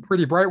find some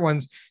pretty bright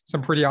ones,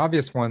 some pretty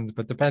obvious ones,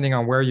 but depending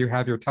on where you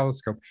have your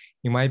telescope,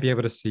 you might be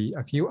able to see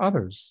a few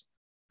others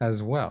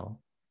as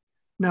well.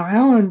 Now,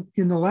 Alan,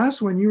 in the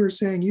last one, you were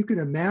saying you could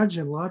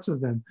imagine lots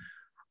of them.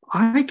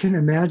 I can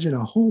imagine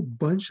a whole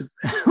bunch of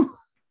them.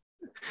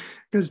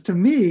 Because to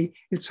me,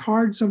 it's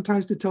hard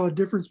sometimes to tell a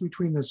difference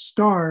between the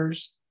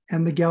stars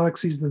and the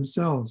galaxies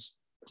themselves.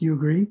 Do you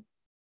agree?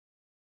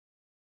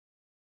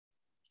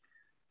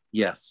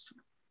 Yes.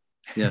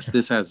 Yes,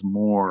 this has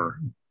more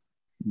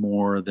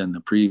than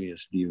the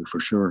previous view for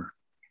sure.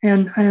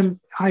 And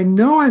I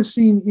know I've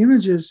seen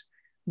images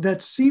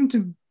that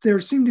there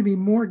seem to be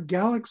more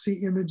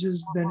galaxy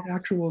images than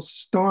actual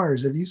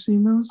stars. Have you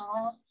seen those?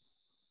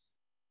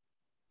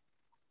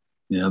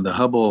 Yeah, the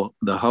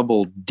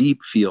Hubble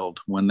deep field,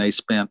 when they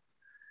spent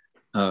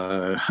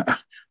a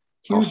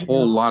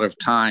whole lot of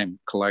time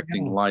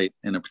collecting light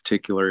in a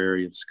particular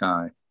area of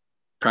sky.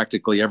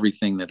 Practically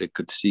everything that it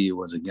could see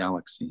was a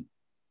galaxy.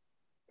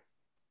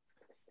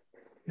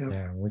 Yep.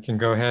 Yeah, we can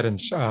go ahead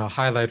and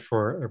highlight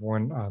for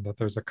everyone that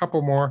there's a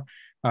couple more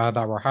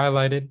that were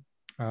highlighted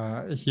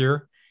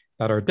here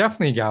that are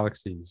definitely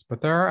galaxies,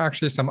 but there are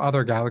actually some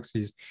other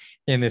galaxies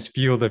in this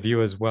field of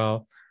view as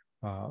well.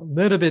 A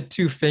little bit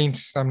too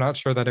faint. I'm not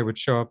sure that it would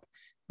show up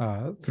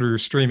through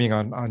streaming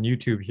on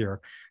YouTube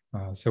here.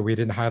 So we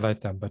didn't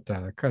highlight them, but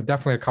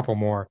definitely a couple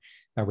more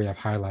that we have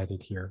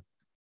highlighted here.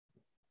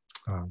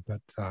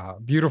 But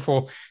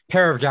beautiful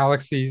pair of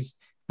galaxies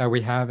that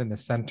we have in the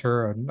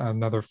center,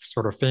 another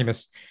sort of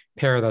famous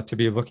pair that to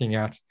be looking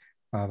at,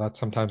 that's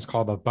sometimes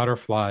called the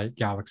butterfly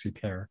galaxy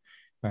pair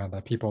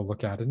that people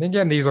look at. And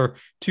again, these are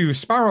two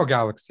spiral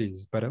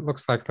galaxies, but it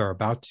looks like they're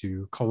about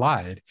to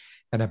collide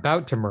and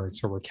about to merge.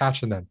 So we're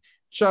catching them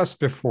just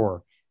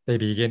before they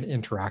begin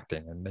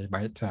interacting, and they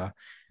might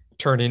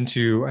turn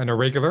into an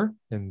irregular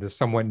in the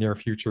somewhat near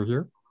future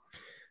here.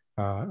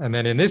 And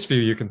then in this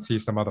view, you can see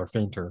some other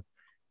fainter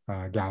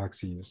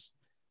galaxies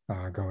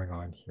going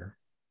on here.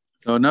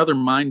 So another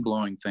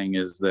mind-blowing thing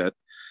is that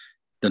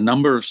the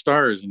number of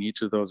stars in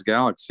each of those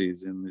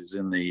galaxies is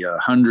in the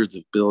hundreds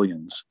of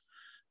billions.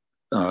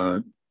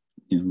 Large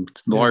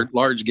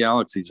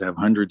galaxies have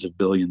hundreds of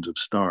billions of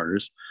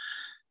stars,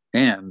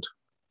 and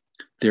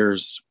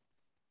there's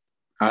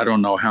I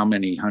don't know how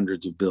many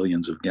hundreds of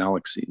billions of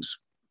galaxies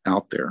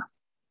out there.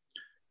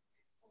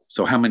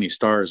 So how many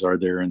stars are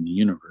there in the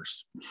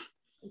universe?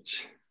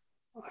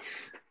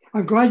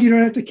 I'm glad you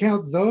don't have to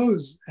count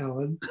those,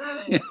 Alan.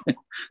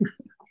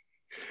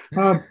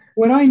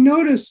 What I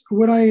noticed,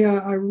 what I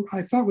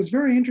thought was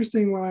very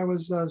interesting when I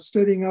was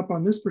studying up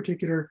on this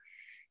particular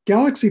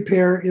galaxy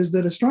pair, is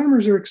that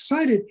astronomers are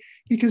excited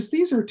because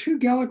these are two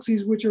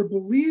galaxies which are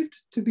believed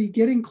to be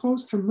getting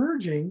close to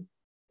merging,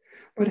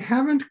 but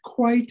haven't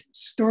quite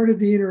started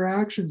the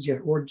interactions yet,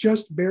 or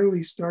just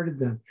barely started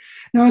them.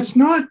 Now,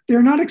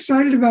 they're not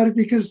excited about it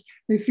because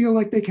they feel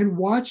like they can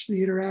watch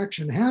the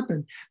interaction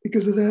happen,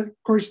 because of that,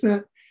 of course,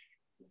 that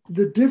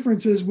the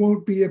differences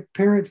won't be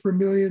apparent for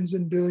millions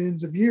and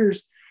billions of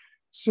years.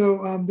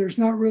 So there's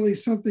not really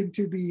something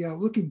to be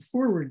looking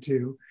forward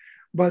to,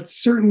 but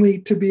certainly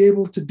to be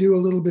able to do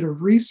a little bit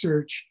of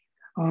research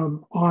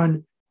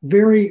on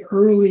very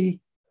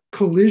early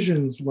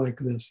collisions like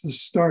this, the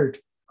start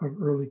of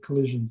early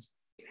collisions.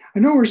 I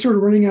know we're sort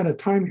of running out of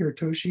time here,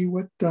 Toshi.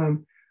 What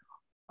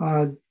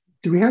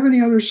do we have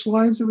any other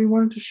slides that we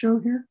wanted to show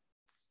here?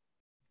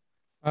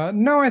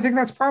 No, I think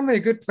that's probably a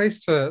good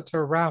place to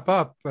wrap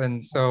up.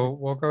 And so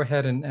we'll go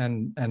ahead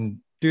and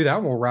do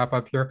that. We'll wrap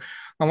up here.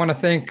 I want to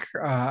thank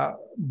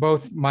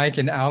both Mike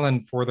and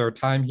Alan for their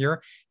time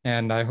here.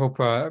 And I hope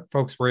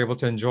folks were able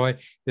to enjoy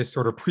this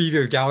sort of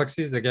preview of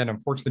galaxies. Again,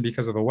 unfortunately,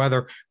 because of the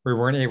weather, we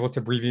weren't able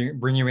to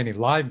bring you any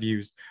live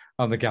views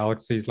of the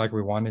galaxies like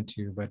we wanted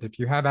to. But if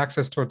you have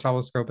access to a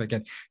telescope,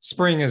 again,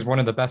 spring is one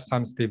of the best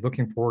times to be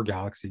looking for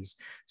galaxies.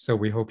 So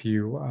we hope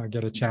you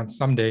get a chance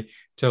someday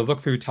to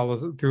look through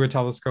a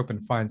telescope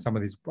and find some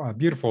of these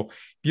beautiful,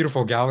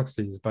 beautiful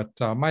galaxies. But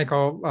Mike,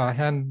 I'll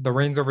hand the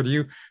reins over to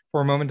you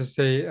for a moment to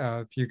say,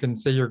 if you can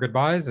say your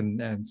goodbyes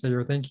and say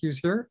your thank yous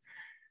here.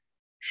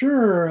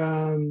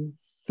 Sure.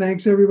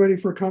 Thanks everybody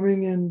for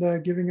coming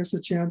and giving us a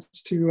chance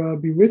to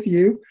be with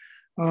you.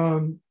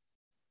 The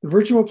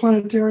virtual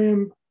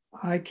planetarium,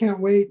 I can't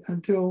wait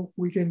until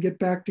we can get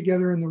back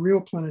together in the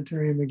real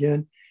planetarium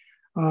again.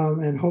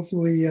 And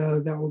hopefully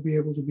that will be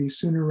able to be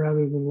sooner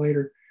rather than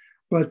later.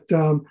 But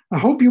I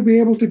hope you'll be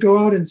able to go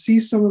out and see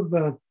some of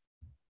the,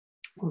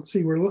 let's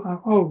see,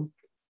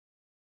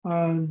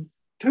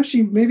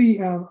 Toshi,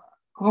 maybe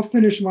I'll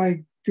finish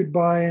my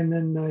goodbye and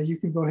then you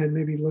can go ahead and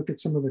maybe look at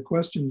some of the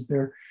questions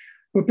there.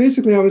 But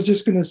basically I was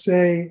just gonna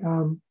say,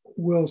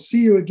 we'll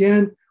see you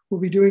again. We'll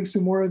be doing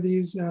some more of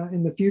these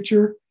in the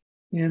future.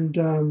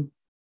 And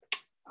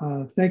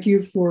thank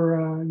you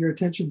for your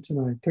attention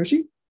tonight.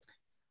 Toshi?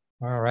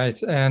 All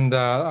right. And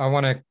I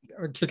want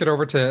to kick it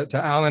over to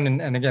Alan.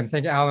 And again,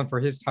 thank Alan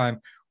for his time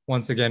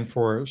once again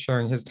for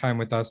sharing his time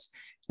with us.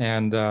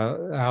 And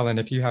Alan,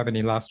 if you have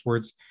any last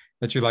words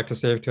that you'd like to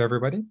say to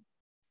everybody.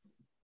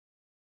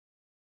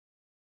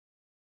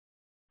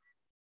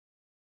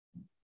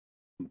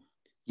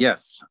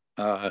 Yes.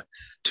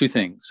 Two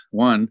things.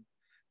 One,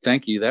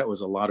 thank you. That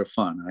was a lot of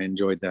fun. I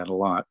enjoyed that a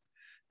lot.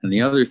 And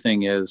the other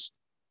thing is,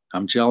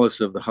 I'm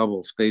jealous of the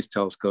Hubble Space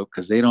Telescope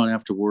because they don't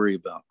have to worry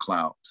about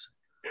clouds.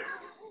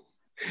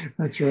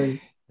 That's right.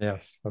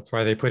 Yes, that's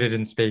why they put it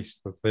in space.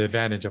 That's the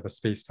advantage of a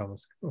space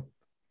telescope.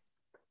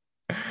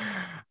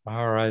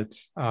 All right.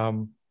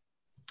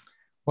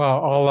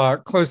 Well, I'll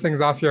close things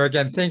off here.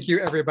 Again, thank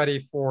you everybody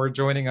for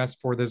joining us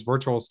for this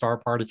virtual star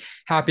party.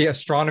 Happy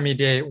Astronomy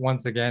Day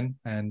once again.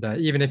 And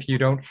even if you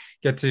don't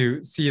get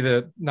to see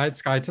the night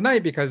sky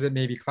tonight because it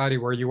may be cloudy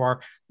where you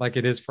are like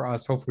it is for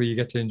us, hopefully you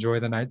get to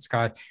enjoy the night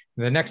sky.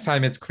 And the next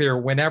time it's clear,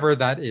 whenever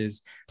that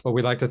is. But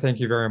we'd like to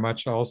thank you very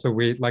much. Also,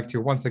 we'd like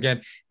to once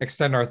again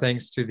extend our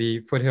thanks to the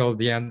Foothill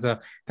de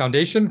Anza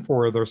Foundation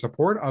for their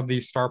support of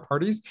these star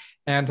parties,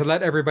 and to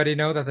let everybody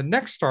know that the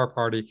next star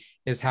party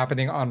is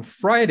happening on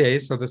Friday.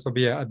 So this will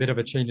be a bit of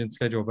a change in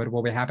schedule, but it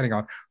will be happening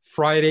on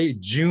Friday,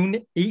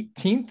 June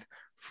 18th.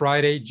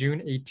 Friday, June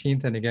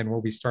 18th. And again, we'll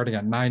be starting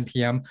at 9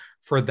 p.m.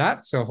 for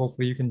that. So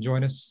hopefully you can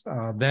join us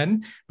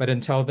then. But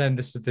until then,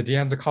 this is the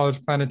Anza College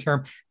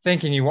Planetarium.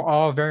 Thanking you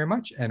all very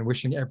much and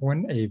wishing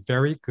everyone a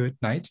very good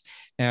night.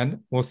 And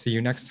we'll see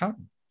you next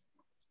time.